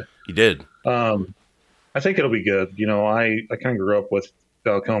Holliday. He did. I think it'll be good. You know, I kind of grew up with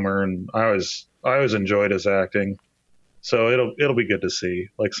Val Kilmer, and I always enjoyed his acting. So it'll be good to see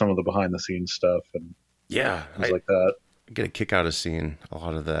like some of the behind the scenes stuff and things like that. I get a kick out of seeing a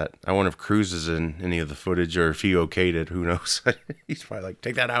lot of that. I wonder if Cruise is in any of the footage or if he okayed it. Who knows? He's probably like,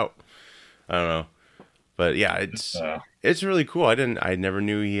 take that out. I don't know. But yeah, it's really cool. I never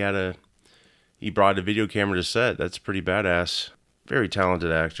knew he brought a video camera to set. That's pretty badass. Very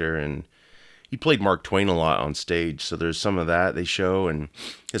talented actor, and he played Mark Twain a lot on stage. So there's some of that they show, and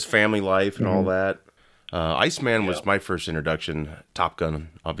his family life and all that. Iceman was my first introduction. Top Gun,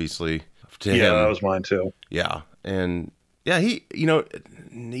 obviously. To him. That was mine too. Yeah, and yeah, he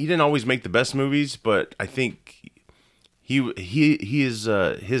didn't always make the best movies, but I think his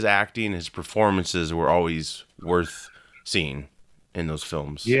acting, his performances were always worth seeing in those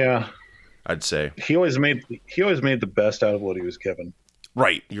films. Yeah, I'd say he always made the best out of what he was given.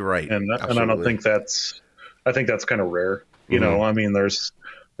 Right, you're right, and I don't think I think that's kind of rare. You know, I mean, there's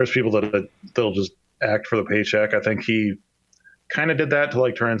people that'll just act for the paycheck. I think he kind of did that to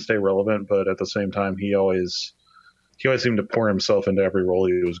like try and stay relevant, but at the same time, he always seemed to pour himself into every role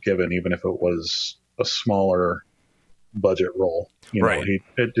he was given, even if it was a smaller budget role. You know,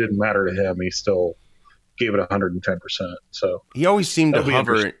 it didn't matter to him. He still gave it 110%. So he always seemed to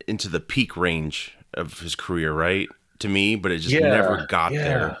hover into the peak range of his career, right? To me, but it just never got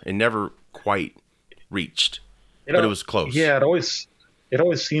there. It never quite reached, but it was close. Yeah, it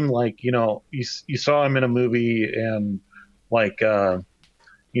always seemed like, you saw him in a movie and like,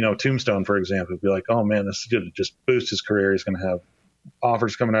 Tombstone, for example, would be like, oh man, this is going to just boost his career. He's going to have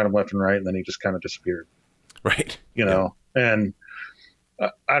offers coming at him left and right. And then he just kind of disappeared. Right. And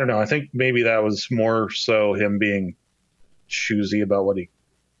I don't know. I think maybe that was more so him being choosy about what he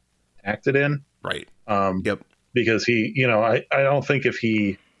acted in. Right. Yep. Because he, I don't think if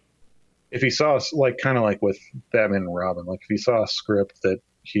he saw, like, kind of like with Batman and Robin, like if he saw a script that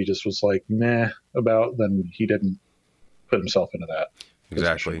he just was like, nah about, then he didn't put himself into that.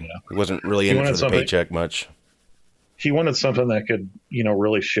 Exactly. Position, He wasn't really in it for the paycheck much. He wanted something that could,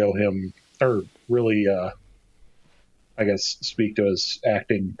 really show him, or really, I guess, speak to his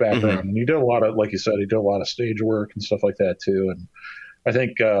acting background. And he did a lot of, like you said, he did a lot of stage work and stuff like that too. And I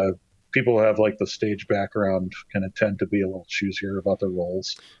think people who have like the stage background kind of tend to be a little choosier about their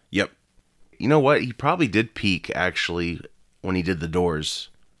roles. Yep. You know what? He probably did peak actually when he did The Doors.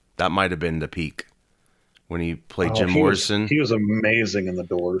 That might have been the peak when he played Jim Morrison. He was amazing in The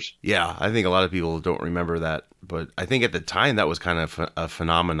Doors. Yeah, I think a lot of people don't remember that, but I think at the time that was kind of a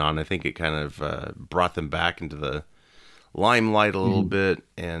phenomenon. I think it kind of brought them back into the limelight a little bit,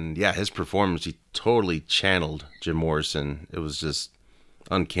 and yeah, his performance, he totally channeled Jim Morrison. It was just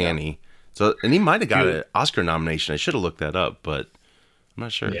uncanny. Yeah. So, and he might have got an Oscar nomination. I should have looked that up, but I'm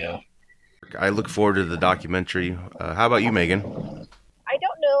not sure. Yeah. I look forward to the documentary. How about you, Megan? I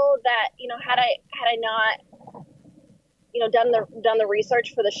don't know that, had I not, done the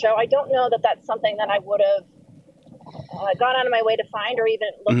research for the show, I don't know that that's something that I would have gone out of my way to find or even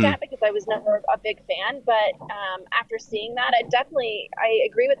looked at, because I was never a big fan. But after seeing that, I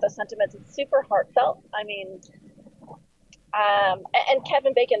agree with the sentiments. It's super heartfelt. I mean, and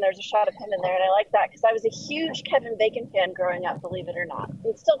Kevin Bacon, there's a shot of him in there, and I like that because I was a huge Kevin Bacon fan growing up, believe it or not.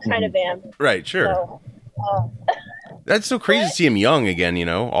 And still kind of am. Right, sure. So, that's so crazy to see him young again,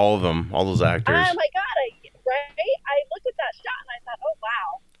 all of them, all those actors. Oh my God, I looked at that shot and I thought, oh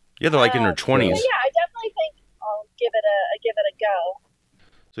wow. Yeah, they're like in their 20s. Yeah, I definitely think I'll give it a go.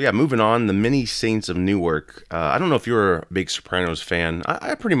 So yeah, moving on, The Many Saints of Newark. I don't know if you're a big Sopranos fan.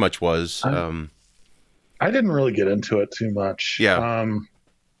 I pretty much was. I didn't really get into it too much. Yeah.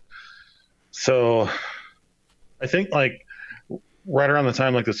 So I think like right around the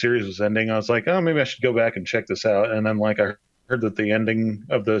time like the series was ending, I was like, oh, maybe I should go back and check this out. And then like I heard that the ending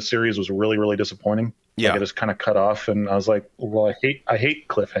of the series was really, really disappointing. Yeah. Like, it just kind of cut off, and I was like, well, I hate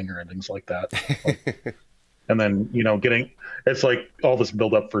cliffhanger endings like that. And then, it's like all this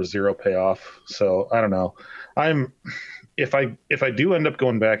build up for zero payoff. So I don't know. If I do end up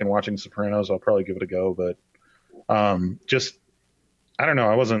going back and watching Sopranos, I'll probably give it a go. But I don't know.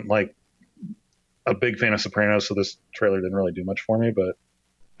 I wasn't like a big fan of Sopranos, so this trailer didn't really do much for me. But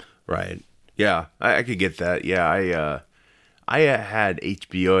right, yeah, I could get that. Yeah, I had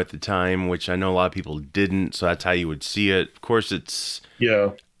HBO at the time, which I know a lot of people didn't. So that's how you would see it. Of course,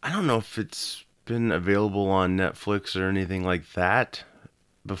 I don't know if it's been available on Netflix or anything like that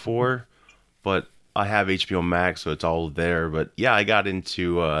before, but I have HBO Max, so it's all there. But yeah, I got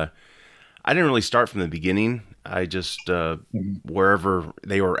into, I didn't really start from the beginning. I just, wherever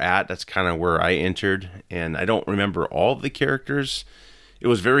they were at, that's kind of where I entered. And I don't remember all of the characters. It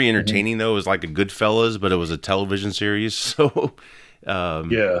was very entertaining, though. It was like a Goodfellas, but it was a television series. So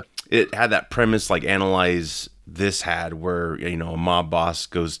yeah, it had that premise like Analyze This had, where, a mob boss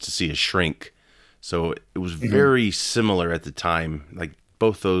goes to see a shrink. So it was very similar at the time. Like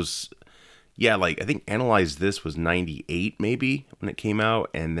both those, yeah, like I think Analyze This was 98 maybe when it came out.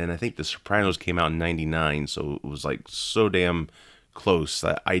 And then I think The Sopranos came out in 99. So it was like so damn close.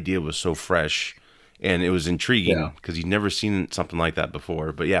 That idea was so fresh. And it was intriguing because you'd never seen something like that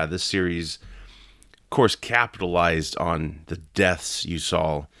before. But yeah, this series, of course, capitalized on the deaths you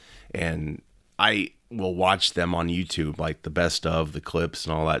saw. And I will watch them on YouTube, like the best of, the clips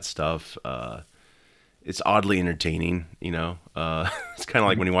and all that stuff. It's oddly entertaining, It's kind of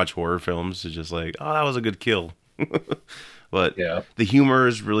like when you watch horror films. It's just like, oh, that was a good kill. But the humor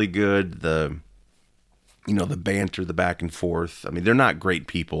is really good. The banter, the back and forth. I mean, they're not great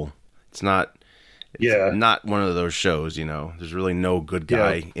people. It's not one of those shows, There's really no good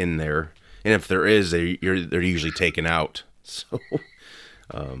guy in there. And if there is, they're usually taken out. So,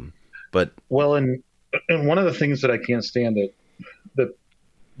 but well, and one of the things that I can't stand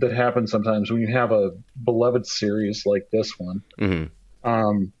that happens sometimes when you have a beloved series like this one, and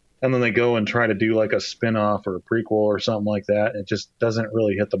then they go and try to do like a spin-off or a prequel or something like that, it just doesn't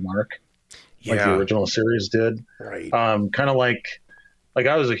really hit the mark like the original series did. Right. Kind of like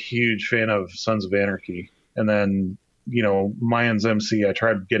I was a huge fan of Sons of Anarchy, and then Mayans MC, I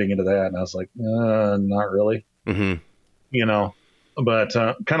tried getting into that, and I was like, not really. But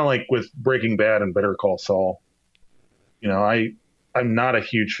kind of like with Breaking Bad and Better Call Saul, I'm not a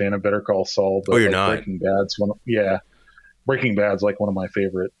huge fan of Better Call Saul, Oh, but you're like not. Breaking Bad's like one of my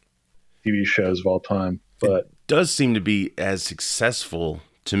favorite TV shows of all time. But Does seem to be as successful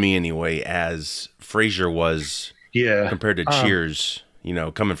to me anyway as Frasier was yeah, compared to Cheers.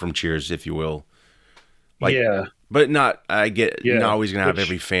 Coming from Cheers, if you will. Like, yeah, but not. I get yeah. not always gonna have Which,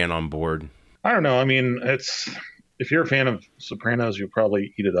 every fan on board. I don't know. I mean, if you're a fan of Sopranos, you'll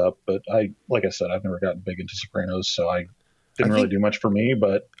probably eat it up. But like I said, I've never gotten big into Sopranos, so I didn't really do much for me.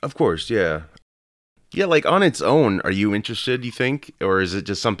 But Of course, yeah. Yeah, like on its own, are you interested, you think? Or is it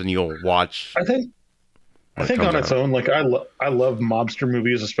just something you'll watch? I think on its own, like I love mobster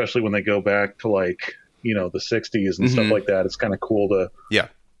movies, especially when they go back to like the '60s and stuff like that. It's kind of cool to Yeah.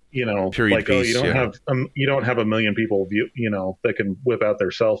 Period like piece, you don't have a million people that can whip out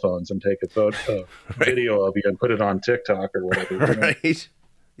their cell phones and take a photo, video of you and put it on TikTok or whatever. Right.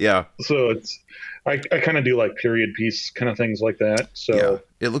 Yeah. So I kind of do like period piece kind of things like that. So yeah.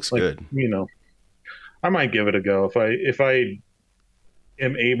 It looks like, good. I might give it a go if I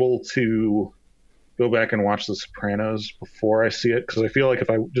am able to go back and watch The Sopranos before I see it, because I feel like if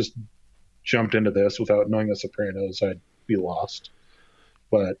I just jumped into this without knowing The Sopranos, I'd be lost.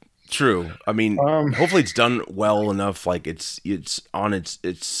 But true. I mean, hopefully it's done well enough. Like it's on its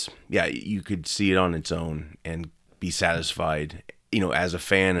yeah. You could see it on its own and be satisfied. As a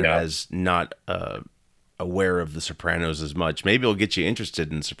fan and as not aware of The Sopranos as much. Maybe it'll get you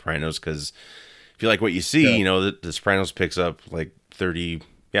interested in Sopranos because if you like what you see, the Sopranos picks up like 30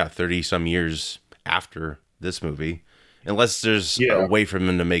 some years after this movie. Unless there's a way for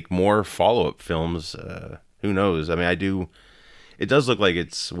them to make more follow-up films, who knows? I mean, it does look like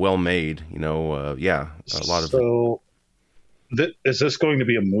it's well made, a lot of. So, is this going to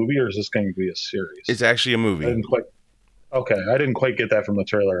be a movie or is this going to be a series? It's actually a movie. I didn't quite get that from the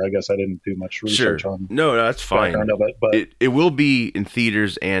trailer. I guess I didn't do much research on. No, that's fine. Of it, but it will be in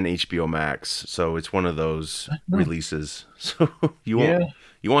theaters and HBO Max, so it's one of those releases. So you won't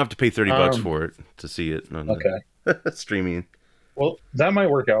have to pay $30 for it to see it. Streaming. Well, that might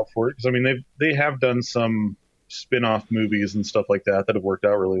work out for it because I mean they have done some spin-off movies and stuff like that have worked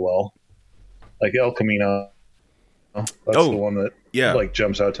out really well, like El Camino. That's the one that like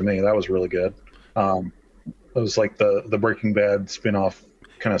jumps out to me. That was really good. It was like the Breaking Bad spin-off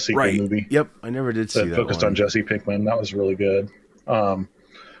kind of sequel movie. Yep, I never did see that. Focused on Jesse Pinkman. That was really good. The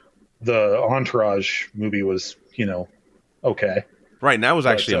Entourage movie was okay. Right, and that was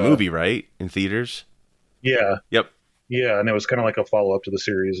actually a movie, right, in theaters. Yeah. Yep. Yeah, and it was kind of like a follow-up to the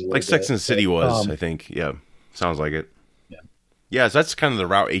series. Like Sex and the City was, I think. Yeah, sounds like it. Yeah, so that's kind of the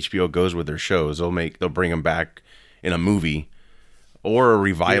route HBO goes with their shows. They'll bring them back in a movie or a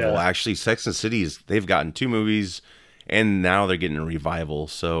revival. Actually, Sex and the City they've gotten 2 movies, and now they're getting a revival.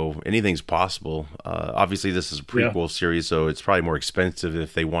 So anything's possible. Obviously, this is a prequel series, so it's probably more expensive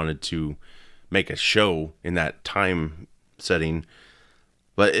if they wanted to make a show in that time setting.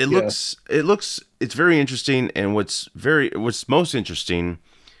 But it's very interesting, and what's most interesting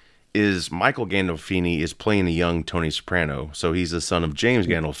is Michael Gandolfini is playing a young Tony Soprano. So he's the son of James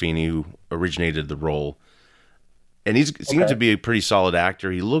Gandolfini, who originated the role. And he seems to be a pretty solid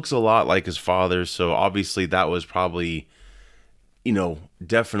actor. He looks a lot like his father, so obviously that was probably,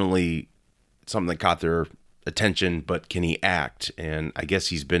 definitely something that caught their attention, but can he act? And I guess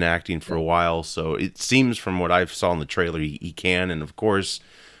he's been acting for a while, so it seems from what I saw in the trailer he can. And of course,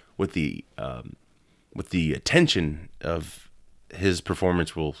 with the attention of his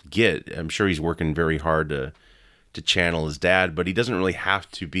performance will get, I'm sure he's working very hard to channel his dad, but he doesn't really have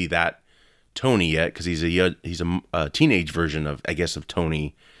to be that Tony yet because he's a teenage version of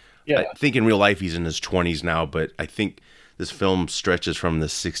Tony. I think in real life he's in his 20s now, but I think this film stretches from the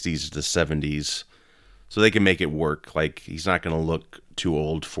 60s to the 70s, so they can make it work. Like, he's not going to look too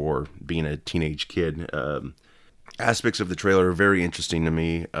old for being a teenage kid. Aspects of the trailer are very interesting to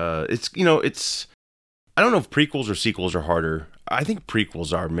me. It's I don't know if prequels or sequels are harder. I think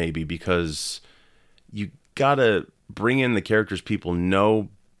prequels are, maybe, because you gotta bring in the characters people know,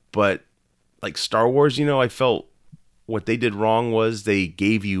 but like Star Wars, I felt what they did wrong was they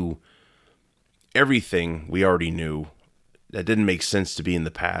gave you everything we already knew that didn't make sense to be in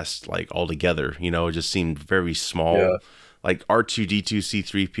the past, like, altogether. It just seemed very small. Yeah. Like R2-D2,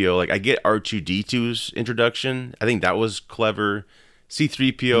 C-3PO. Like, I get R2-D2's introduction. I think that was clever.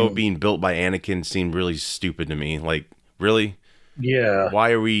 C-3PO being built by Anakin seemed really stupid to me. Like, really? Yeah.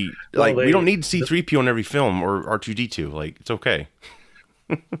 Why are we... we don't need C-3PO in every film or R2-D2. Like, it's okay.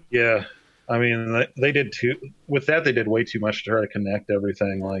 Yeah. I mean, they did too... With that, they did way too much to try to connect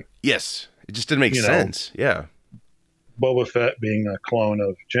everything. Like, yes. It just didn't make sense. Yeah. Boba Fett being a clone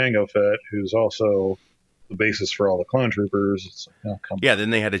of Jango Fett, who's also the basis for all the clone troopers. It's like, oh, come Yeah, then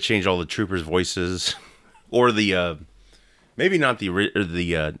they had to change all the troopers' voices, or the maybe not the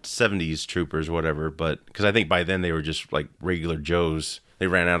 70s troopers, whatever. But because I think by then they were just like regular Joes. They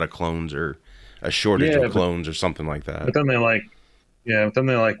ran out of clones or a shortage of clones or something like that. But then they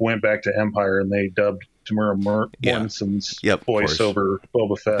went back to Empire and they dubbed Tamura Morrison's voice over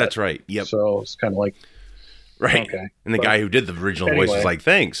Boba Fett. That's right. Yep. So it's kind of like, right. Okay. And the guy who did the original voice was like,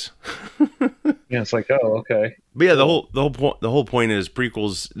 "Thanks." Yeah, it's like, oh, okay. But yeah, the whole point is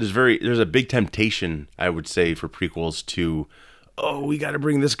prequels. There's a big temptation, I would say, for prequels to, oh, we got to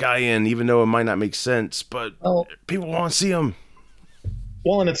bring this guy in, even though it might not make sense, but people want to see him.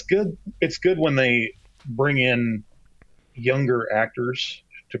 Well, and it's good. It's good when they bring in younger actors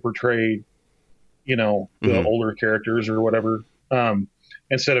to portray, the older characters or whatever,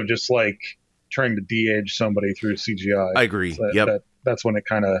 instead of just like trying to de-age somebody through CGI. I agree. That's when it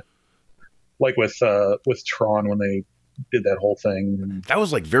kind of, like with Tron when they did that whole thing. That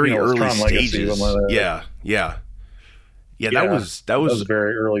was like very early stages. Yeah. That was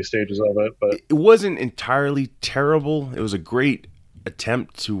very early stages of it, but it wasn't entirely terrible. It was a great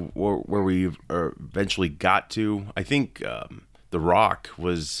attempt to where we eventually got to. I think The Rock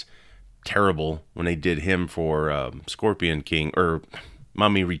was terrible when they did him for Scorpion King or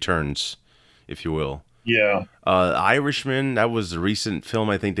Mummy Returns, if you will. Yeah. Irishman, that was a recent film.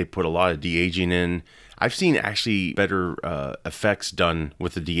 I think they put a lot of de-aging in. I've seen actually better effects done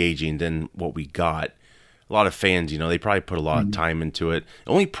with the de-aging than what we got. A lot of fans, they probably put a lot of time into it.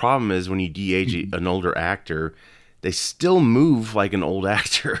 The only problem is when you de-age an older actor, they still move like an old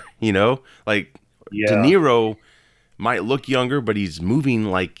actor, Like De Niro might look younger, but he's moving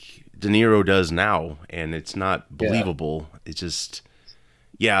like De Niro does now, and it's not believable. It's just,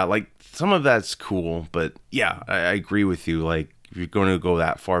 like some of that's cool, but I agree with you. Like if you're going to go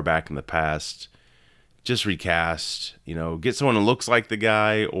that far back in the past, just recast, get someone who looks like the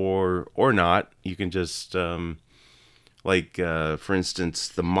guy or not. You can just, for instance,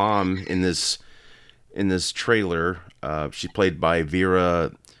 the mom in this trailer, she's played by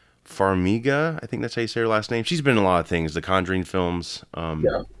Vera Farmiga. I think that's how you say her last name. She's been in a lot of things, the Conjuring films,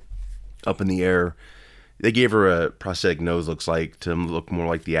 Up in the Air. They gave her a prosthetic nose, looks like, to look more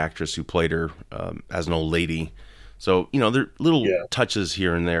like the actress who played her as an old lady. So, there are little touches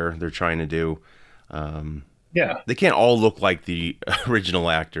here and there they're trying to do. They can't all look like the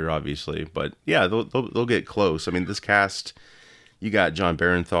original actor, obviously, but they'll get close. I mean, this cast, you got John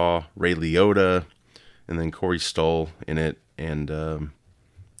Barenthal, Ray Liotta, and then Corey Stoll in it, and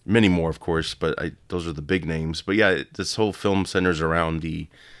many more, of course, but those are the big names. But this whole film centers around the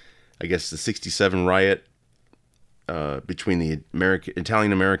 67 riot between the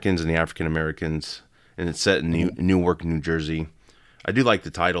Italian Americans and the African Americans, and it's set in Newark, New Jersey. I do like the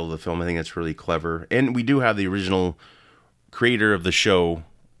title of the film. I think it's really clever. And we do have the original creator of the show.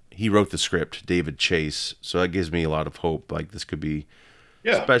 He wrote the script, David Chase. So that gives me a lot of hope. Like this could be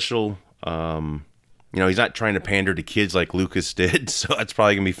special. He's not trying to pander to kids like Lucas did. So that's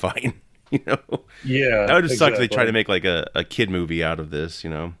probably going to be fine. Yeah. That would have sucked if they tried to make like a kid movie out of this,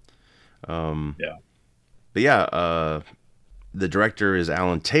 But the director is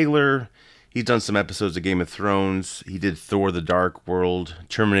Alan Taylor. He's done some episodes of Game of Thrones. He did Thor: The Dark World,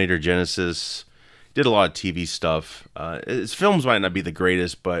 Terminator Genesis. Did a lot of TV stuff. His films might not be the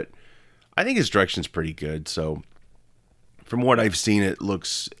greatest, but I think his direction's pretty good. So from what I've seen, it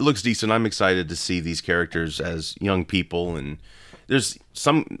looks decent. I'm excited to see these characters as young people, and there's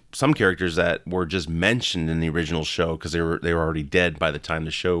some characters that were just mentioned in the original show because they were already dead by the time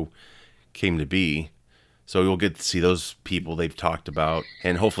the show came to be. So we'll get to see those people they've talked about,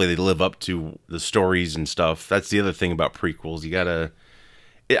 and hopefully they live up to the stories and stuff. That's the other thing about prequels.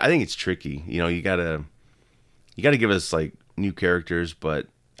 I think it's tricky. You gotta give us like new characters, but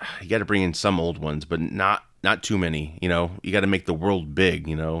you gotta bring in some old ones, but not too many. You gotta make the world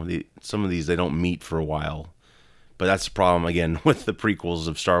big. Some of these they don't meet for a while, but that's the problem again with the prequels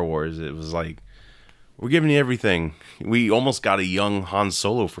of Star Wars. It was like, we're giving you everything. We almost got a young Han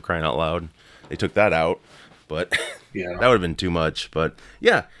Solo, for crying out loud. They took that out. But that would have been too much. But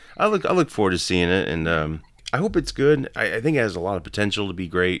I look forward to seeing it, and I hope it's good. I think it has a lot of potential to be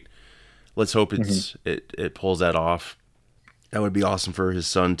great. Let's hope it pulls that off. That would be awesome for his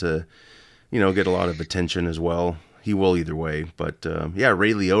son to, get a lot of attention as well. He will either way. But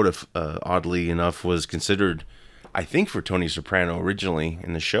Ray Liotta, oddly enough, was considered, I think, for Tony Soprano originally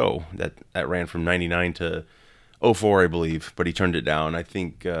in the show that ran from 99 to 04, I believe. But he turned it down. I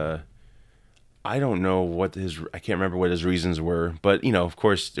think. I don't know I can't remember what his reasons were, but of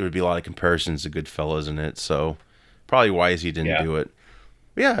course there would be a lot of comparisons to Goodfellas in it, so Probably wise he didn't Yeah. do it.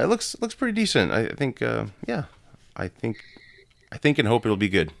 But yeah, it looks pretty decent. I think I think and hope it'll be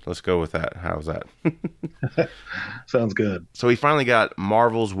good. Let's go with that. How's that? Sounds good. So we finally got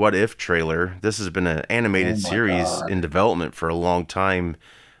Marvel's What If trailer. This has been an animated Oh my series God. in development for a long time.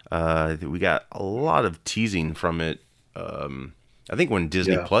 We got a lot of teasing from it. I think when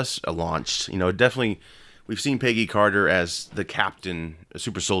Disney Yeah. Plus launched, definitely we've seen Peggy Carter as the captain, a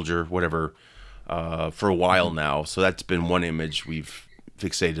super soldier, whatever, for a while now. So that's been one image we've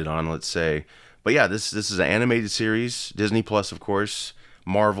fixated on, let's say. But yeah, this is an animated series, Disney Plus, of course,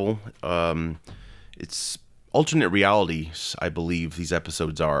 Marvel. It's alternate realities, I believe these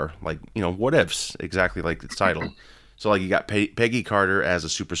episodes are, like, what ifs, exactly like its title. So like you got Peggy Carter as a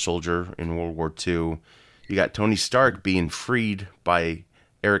super soldier in World War II. You got Tony Stark being freed by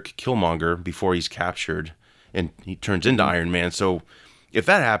Eric Killmonger before he's captured and he turns into Iron Man. So if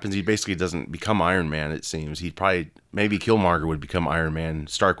that happens, he basically doesn't become Iron Man, it seems. Maybe Killmonger would become Iron Man.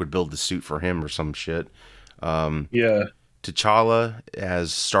 Stark would build the suit for him or some shit. Yeah. T'Challa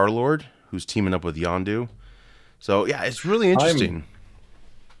as Star-Lord, who's teaming up with Yondu. So yeah, it's really interesting.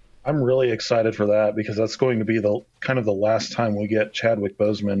 I'm really excited for that because that's going to be the kind of the last time we get Chadwick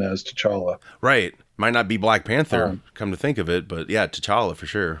Boseman as T'Challa. Right. Might not be Black Panther, Um, come to think of it, but yeah, T'Challa for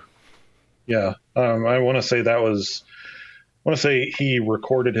sure. Yeah. I want to say he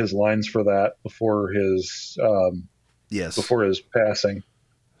recorded his lines for that before his Yes. passing.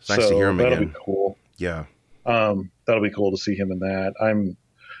 It's nice to hear him that'll again. be cool. Yeah. That'll be cool to see him in that.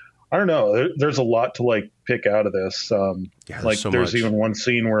 I don't know. There's a lot to like pick out of this. There's so there's much. even one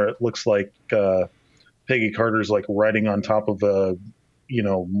scene where it looks like Peggy Carter's like riding on top of a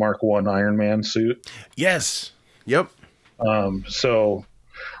Mark I Iron Man suit. Yes. Yep. So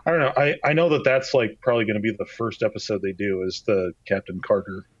I don't know. I know that's like probably going to be the first episode they do is the Captain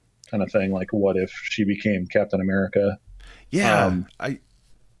Carter kind of thing. Like, what if she became Captain America? Yeah.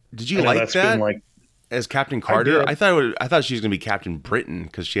 Did you I know like that's that been like as Captain Carter? did. I thought she was gonna be Captain Britain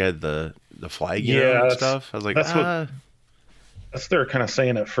because she had the flag, and that's- stuff. I was like, that's what- that's they're kind of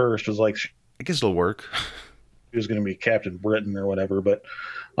saying at first was like she I guess it'll work. was going to be Captain Britain or whatever. But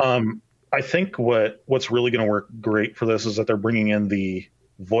I think what's really going to work great for this is that they're bringing in the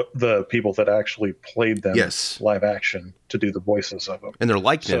people that actually played them Yes. live action to do the voices of them. And their So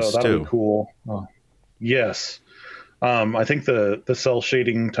likeness that'll too. be cool. Yes. I think the cell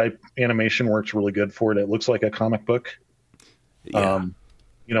shading type animation works really good for it. It looks like a comic book, Yeah.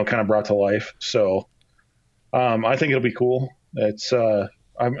 kind of brought to life. So I think it'll be cool. It's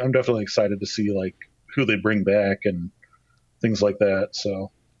I'm definitely excited to see like who they bring back and things like that.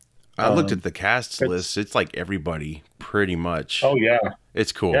 So I looked at the cast it's- list. It's like everybody, pretty much. oh yeah,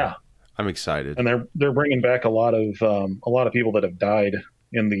 It's cool. yeah, I'm excited. and they're bringing back a lot of people that have died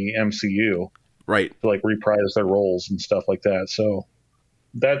in the MCU Right. to like reprise their roles and stuff like that. So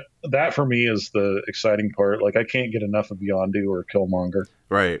that for me is the exciting part. Like I can't get enough of Yondu or Killmonger.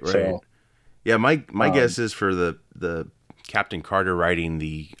 Right. So Yeah, my guess is for the Captain Carter riding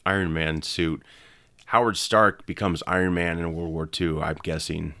the Iron Man suit, Howard Stark becomes Iron Man in World War II. I'm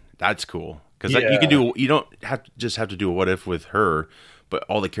guessing that's cool because you don't have to do a what if with her, but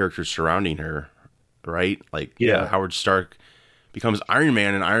all the characters surrounding her, right? Like Howard Stark becomes Iron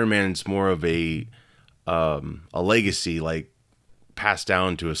Man, and Iron Man's more of a legacy, like passed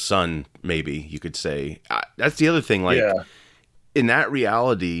down to a son, maybe you could say. That's the other thing, like in that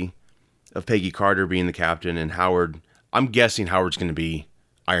reality of Peggy Carter being the captain and Howard, I'm guessing Howard's going to be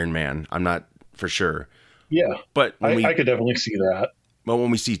Iron Man. I'm not for sure. yeah, But I could definitely see that. but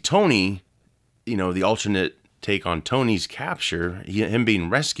when we see Tony, the alternate take on Tony's capture, him being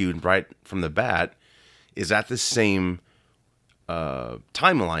rescued right from the bat, is that the same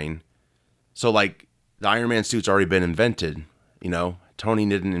timeline? So like the Iron Man suit's already been invented, Tony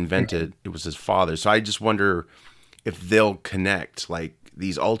didn't invent it. It was his father. So I just wonder if they'll connect, like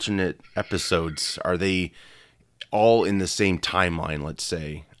these alternate episodes, are they all in the same timeline, let's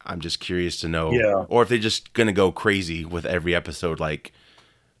say? I'm just curious to know. Yeah. Or if they're just going to go crazy with every episode, like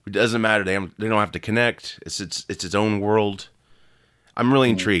it doesn't matter. They don't have to connect. It's its own world. I'm really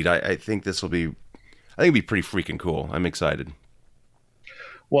intrigued. I think it'll be pretty freaking cool. I'm excited.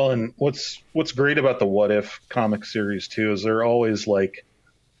 Well, and what's great about the What If comic series too is they're always like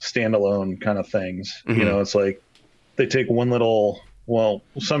standalone kind of things. Mhm. It's like they take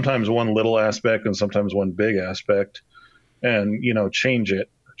sometimes one little aspect and sometimes one big aspect, and change it,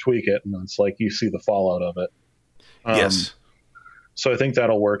 tweak it, and it's like you see the fallout of it. Yes. So I think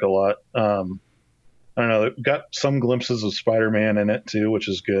that'll work a lot. I don't know. They've got some glimpses of Spider-Man in it too, which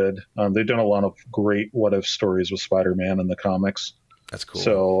is good. They've done a lot of great What If stories with Spider-Man in the comics. That's cool.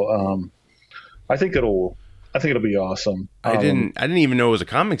 So I think it'll I think it'll be awesome. I didn't even know it was a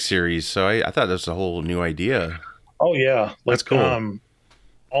comic series, so I thought that was a whole new idea. Oh yeah, That's cool.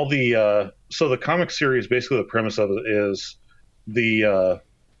 All the so the comic series, basically the premise of it is the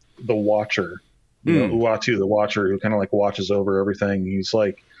Watcher, Uatu the Watcher, who kind of like watches over everything. He's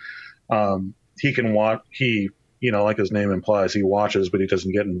like, he can watch. He, like his name implies, he watches, but he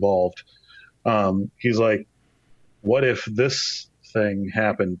doesn't get involved. He's like, what if this thing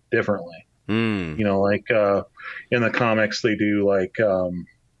happened differently? Like in the comics, they do like,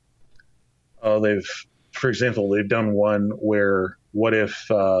 for example, they've done one where what if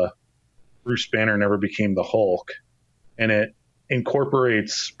Bruce Banner never became the Hulk, and it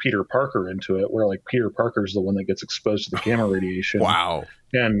incorporates Peter Parker into it, where like Peter Parker is the one that gets exposed to the gamma radiation. Wow.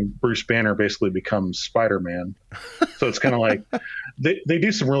 And Bruce Banner basically becomes Spider-Man. So it's kind of like they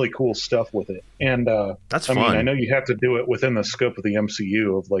do some really cool stuff with it. And that's I fun. mean, I know you have to do it within the scope of the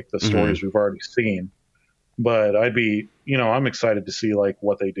MCU of like the stories we've already seen. But I'd be, I'm excited to see like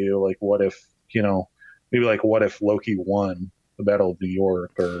what they do. Like what if, maybe like what if Loki won the Battle of New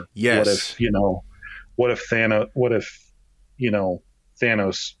York, or yes. what if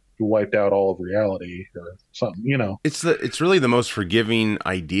Thanos wiped out all of reality or something, It's really the most forgiving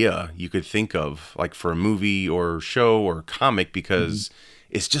idea you could think of, like for a movie or show or comic, because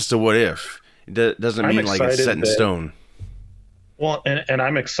it's just a what if. It doesn't mean like it's set in stone. Well, and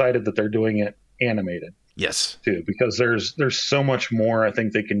I'm excited that they're doing it animated. Yes. Too, because there's so much more I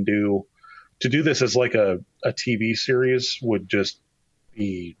think they can do. To do this as like a TV series would just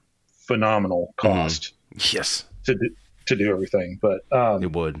be phenomenal cost. Yes. To do everything, but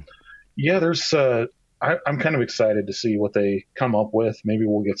it would. Yeah, there's. I'm kind of excited to see what they come up with. Maybe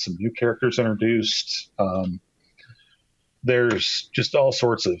we'll get some new characters introduced. There's just all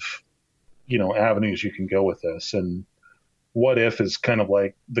sorts of, avenues you can go with this. And What If is kind of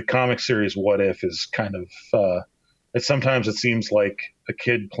like the comic series. What If is kind of. Sometimes it seems like a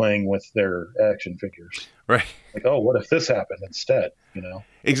kid playing with their action figures. Right. Like, oh, what if this happened instead?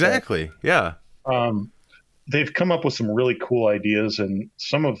 Exactly. So, yeah. They've come up with some really cool ideas, and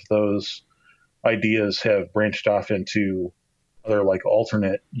some of those ideas have branched off into other like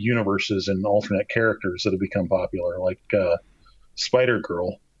alternate universes and alternate characters that have become popular, like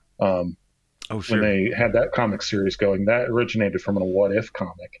Spider-Girl. Oh, sure. When they had that comic series going, that originated from a What If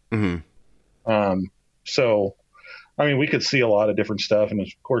comic. So, I mean, we could see a lot of different stuff, and of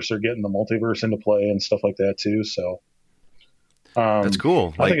course, they're getting the multiverse into play and stuff like that too. So, that's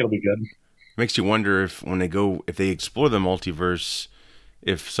cool. I think it'll be good. Makes you wonder if they explore the multiverse,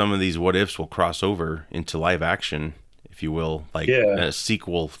 if some of these what ifs will cross over into live action, if you will, like a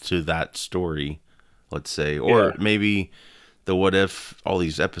sequel to that story, let's say, or maybe the what if all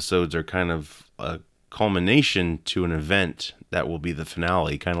these episodes are kind of a culmination to an event that will be the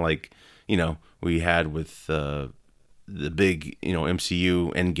finale, kind of like we had with the big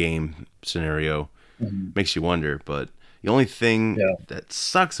MCU Endgame scenario. Makes you wonder, but. The only thing that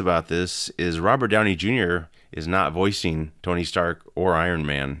sucks about this is Robert Downey Jr. is not voicing Tony Stark or Iron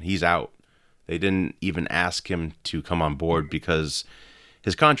Man. He's out. They didn't even ask him to come on board because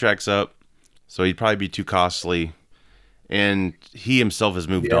his contract's up, so he'd probably be too costly. And he himself has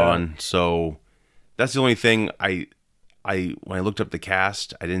moved on, so that's the only thing when I looked up the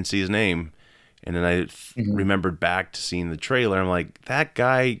cast, I didn't see his name. And then I remembered back to seeing the trailer. I'm like, that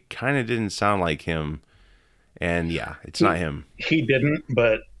guy kind of didn't sound like him. And it's not him. He didn't,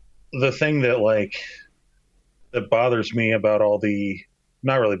 but the thing that bothers me about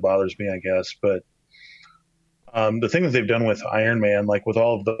not really bothers me, I guess, but the thing that they've done with Iron Man, like with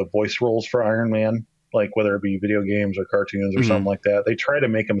all of the voice roles for Iron Man, like whether it be video games or cartoons or something like that, they try to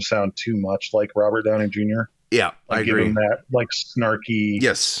make him sound too much like Robert Downey Jr. Yeah, I agree. Give him that snarky,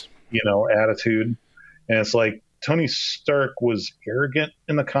 attitude. And it's like Tony Stark was arrogant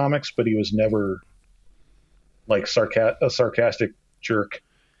in the comics, but he was never like a sarcastic jerk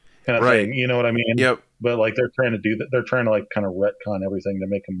kind of thing. You know what I mean? Yep. But like they're trying to do that. They're trying to like kind of retcon everything to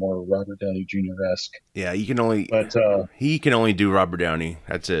make him more Robert Downey Jr.-esque. Yeah, he can only do Robert Downey.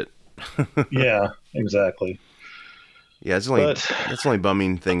 That's it. Yeah, exactly. Yeah, that's the only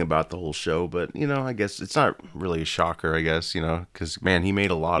bumming thing about the whole show. But I guess it's not really a shocker. I guess because man, he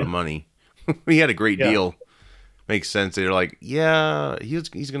made a lot of money. He had a great deal. Makes sense. They're like,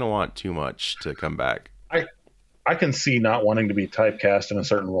 he's gonna want too much to come back. I can see not wanting to be typecast in a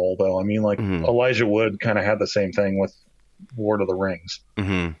certain role, though. I mean, like Elijah Wood kind of had the same thing with Lord of the Rings.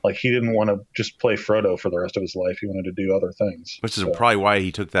 Like he didn't want to just play Frodo for the rest of his life. He wanted to do other things. Which is probably why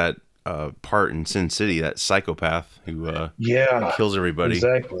he took that part in Sin City, that psychopath who kills everybody.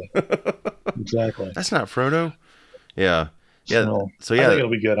 Exactly. That's not Frodo. Yeah. Yeah. So I think it'll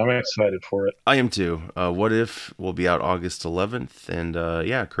be good. I'm excited for it. I am too. What If will be out August 11th, and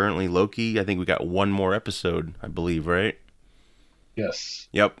currently Loki. I think we got one more episode, I believe, right? Yes.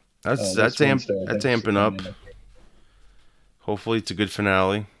 Yep. That's amping up. Hopefully, it's a good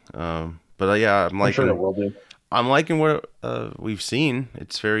finale. I'm liking. Sure it will be. I'm liking what we've seen.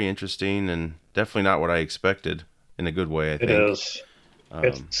 It's very interesting and definitely not what I expected in a good way. I think it is.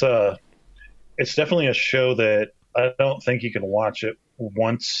 It's definitely a show that I don't think you can watch it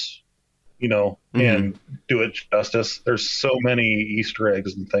once, and do it justice. There's so many Easter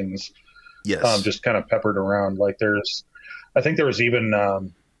eggs and things, just kind of peppered around. Like I think there was even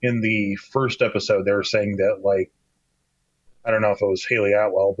in the first episode they were saying that, like, I don't know if it was Haley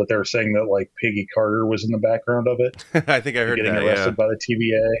Atwell, but they were saying that, like, Peggy Carter was in the background of it. I think I heard getting arrested by the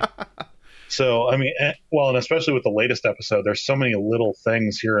TVA. So, I mean, and especially with the latest episode, there's so many little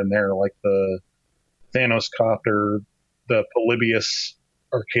things here and there, like the Thanos copter, the Polybius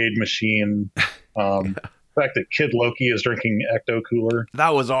arcade machine, the fact that Kid Loki is drinking Ecto Cooler.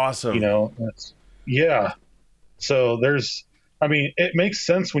 That was awesome. So it makes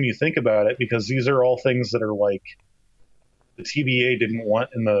sense when you think about it, because these are all things that are like the TVA didn't want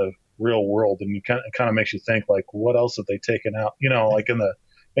in the real world, and it kind of makes you think, like, what else have they taken out? Like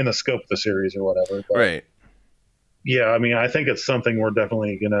in the scope of the series or whatever. But, right. Yeah, I mean, I think it's something we're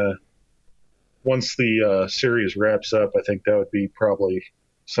definitely gonna. Once the series wraps up, I think that would be probably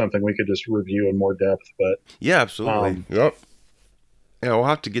something we could just review in more depth. But yeah, absolutely. Yep. Yeah, we'll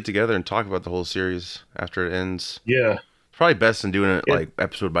have to get together and talk about the whole series after it ends. Yeah. It's probably best in doing it like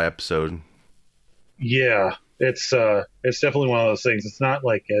episode by episode. Yeah, it's definitely one of those things. It's not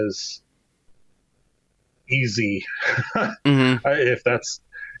like as easy.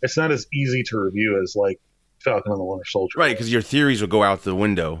 It's not as easy to review as like Falcon and the Winter Soldier. Right, because your theories will go out the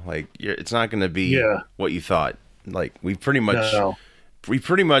window. Like, it's not going to be what you thought. Like, we pretty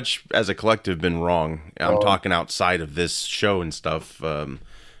much as a collective been wrong. I'm talking outside of this show and stuff.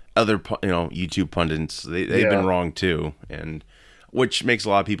 Other YouTube pundits, they've been wrong too, and which makes a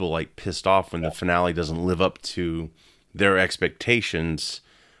lot of people like pissed off when the finale doesn't live up to their expectations.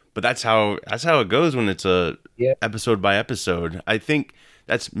 But that's how it goes when it's a episode by episode. I think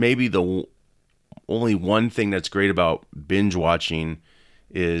that's maybe the only one thing that's great about binge watching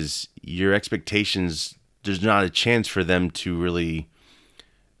is your expectations. There's not a chance for them to really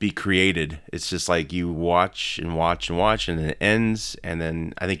be created. It's just like you watch and watch and watch, and then it ends, and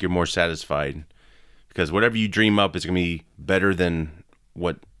then I think you're more satisfied because whatever you dream up is going to be better than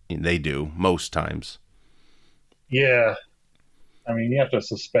what they do most times. Yeah. I mean, you have to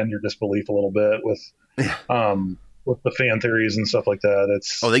suspend your disbelief a little bit with the fan theories and stuff like that.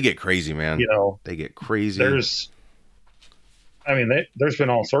 They get crazy, man. They get crazy. There's been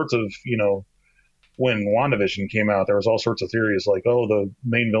all sorts of, when WandaVision came out, there was all sorts of theories like, the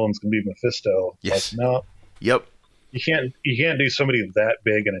main villain's gonna be Mephisto. Yes. Like, no. Yep. You can't do somebody that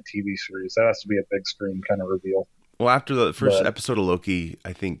big in a TV series. That has to be a big screen kind of reveal. Well, after the first episode of Loki,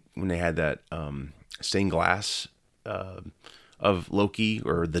 I think when they had that stained glass of Loki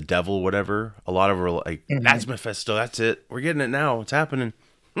or the devil, whatever, a lot of them were like, that's Mephisto, that's it. We're getting it now. It's happening.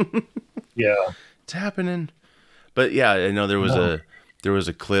 Yeah. It's happening. But yeah, I know there was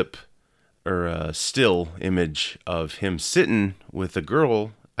a clip or a still image of him sitting with a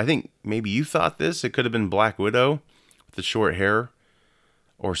girl. I think maybe you thought this. It could have been Black Widow with the short hair.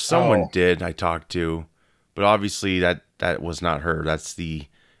 Or someone did I talked to. But obviously that was not her. That's the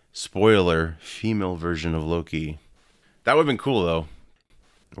spoiler female version of Loki. That would have been cool, though.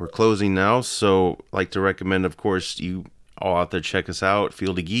 We're closing now, so I'd like to recommend, of course, you all out there check us out.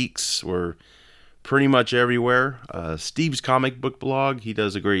 Field of Geeks. We're pretty much everywhere. Steve's comic book blog, he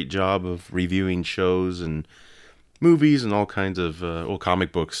does a great job of reviewing shows and movies and all kinds of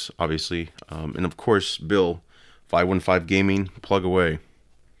comic books, obviously. And, of course, Bill, 515 Gaming, plug away.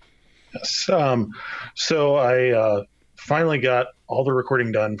 Yes. So I finally got all the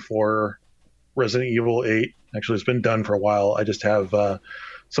recording done for Resident Evil 8. Actually, it's been done for a while. I just have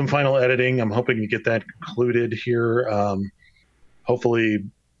some final editing. I'm hoping to get that concluded here, hopefully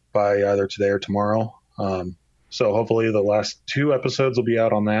by either today or tomorrow. So hopefully the last 2 episodes will be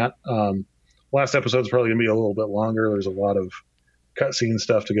out on that. Last episode's probably going to be a little bit longer. There's a lot of cutscene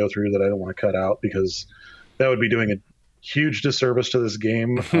stuff to go through that I don't want to cut out because that would be doing a huge disservice to this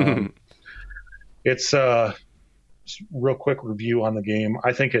game. It's real quick review on the game.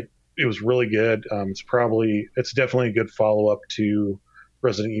 I think it was really good. It's definitely a good follow-up to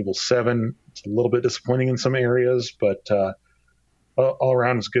Resident Evil 7. It's a little bit disappointing in some areas, but all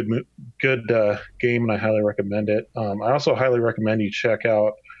around it's good game, and I highly recommend it. I also highly recommend you check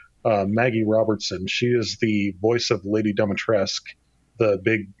out Maggie Robertson. She is the voice of Lady Dimitrescu, the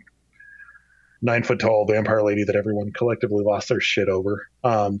big 9-foot-tall vampire lady that everyone collectively lost their shit over.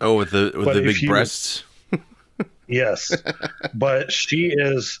 With the big breasts. Yes, but she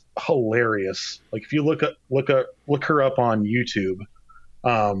is hilarious. Like if you look her up on YouTube,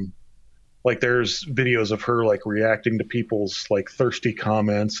 like there's videos of her like reacting to people's like thirsty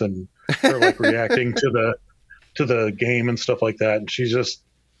comments and her like reacting to the game and stuff like that. And she's just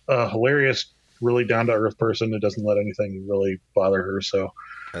a hilarious, really down to earth person that doesn't let anything really bother her. So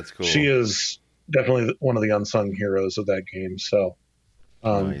that's cool. She is definitely one of the unsung heroes of that game. So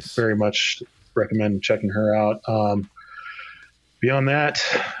nice. Very much recommend checking her out. Beyond that,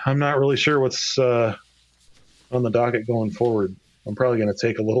 I'm not really sure what's on the docket going forward. I'm probably going to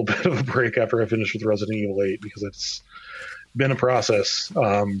take a little bit of a break after I finish with Resident Evil 8 because it's been a process.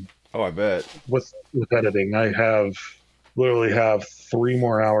 I bet. With editing, I literally have 3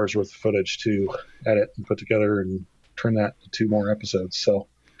 more hours worth of footage to edit and put together and turn that to 2 more episodes. So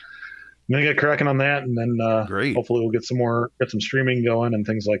I'm gonna get cracking on that, and then great. Hopefully we'll get some streaming going and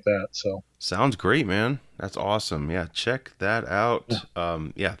things like that. So sounds great, man. That's awesome. Yeah, check that out.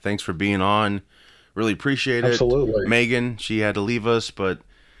 Yeah, thanks for being on. Really appreciate it. Absolutely. Megan, she had to leave us, but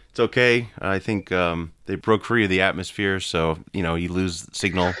it's okay. I think they broke free of the atmosphere, so you lose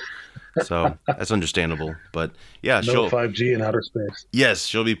signal. So that's understandable. But yeah, no 5G in outer space. Yes,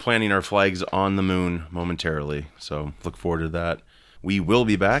 she'll be planting our flags on the moon momentarily. So look forward to that. We will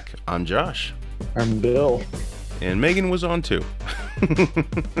be back. I'm Josh. I'm Bill. And Megan was on too.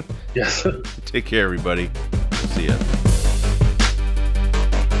 Yes. Take care, everybody. See ya.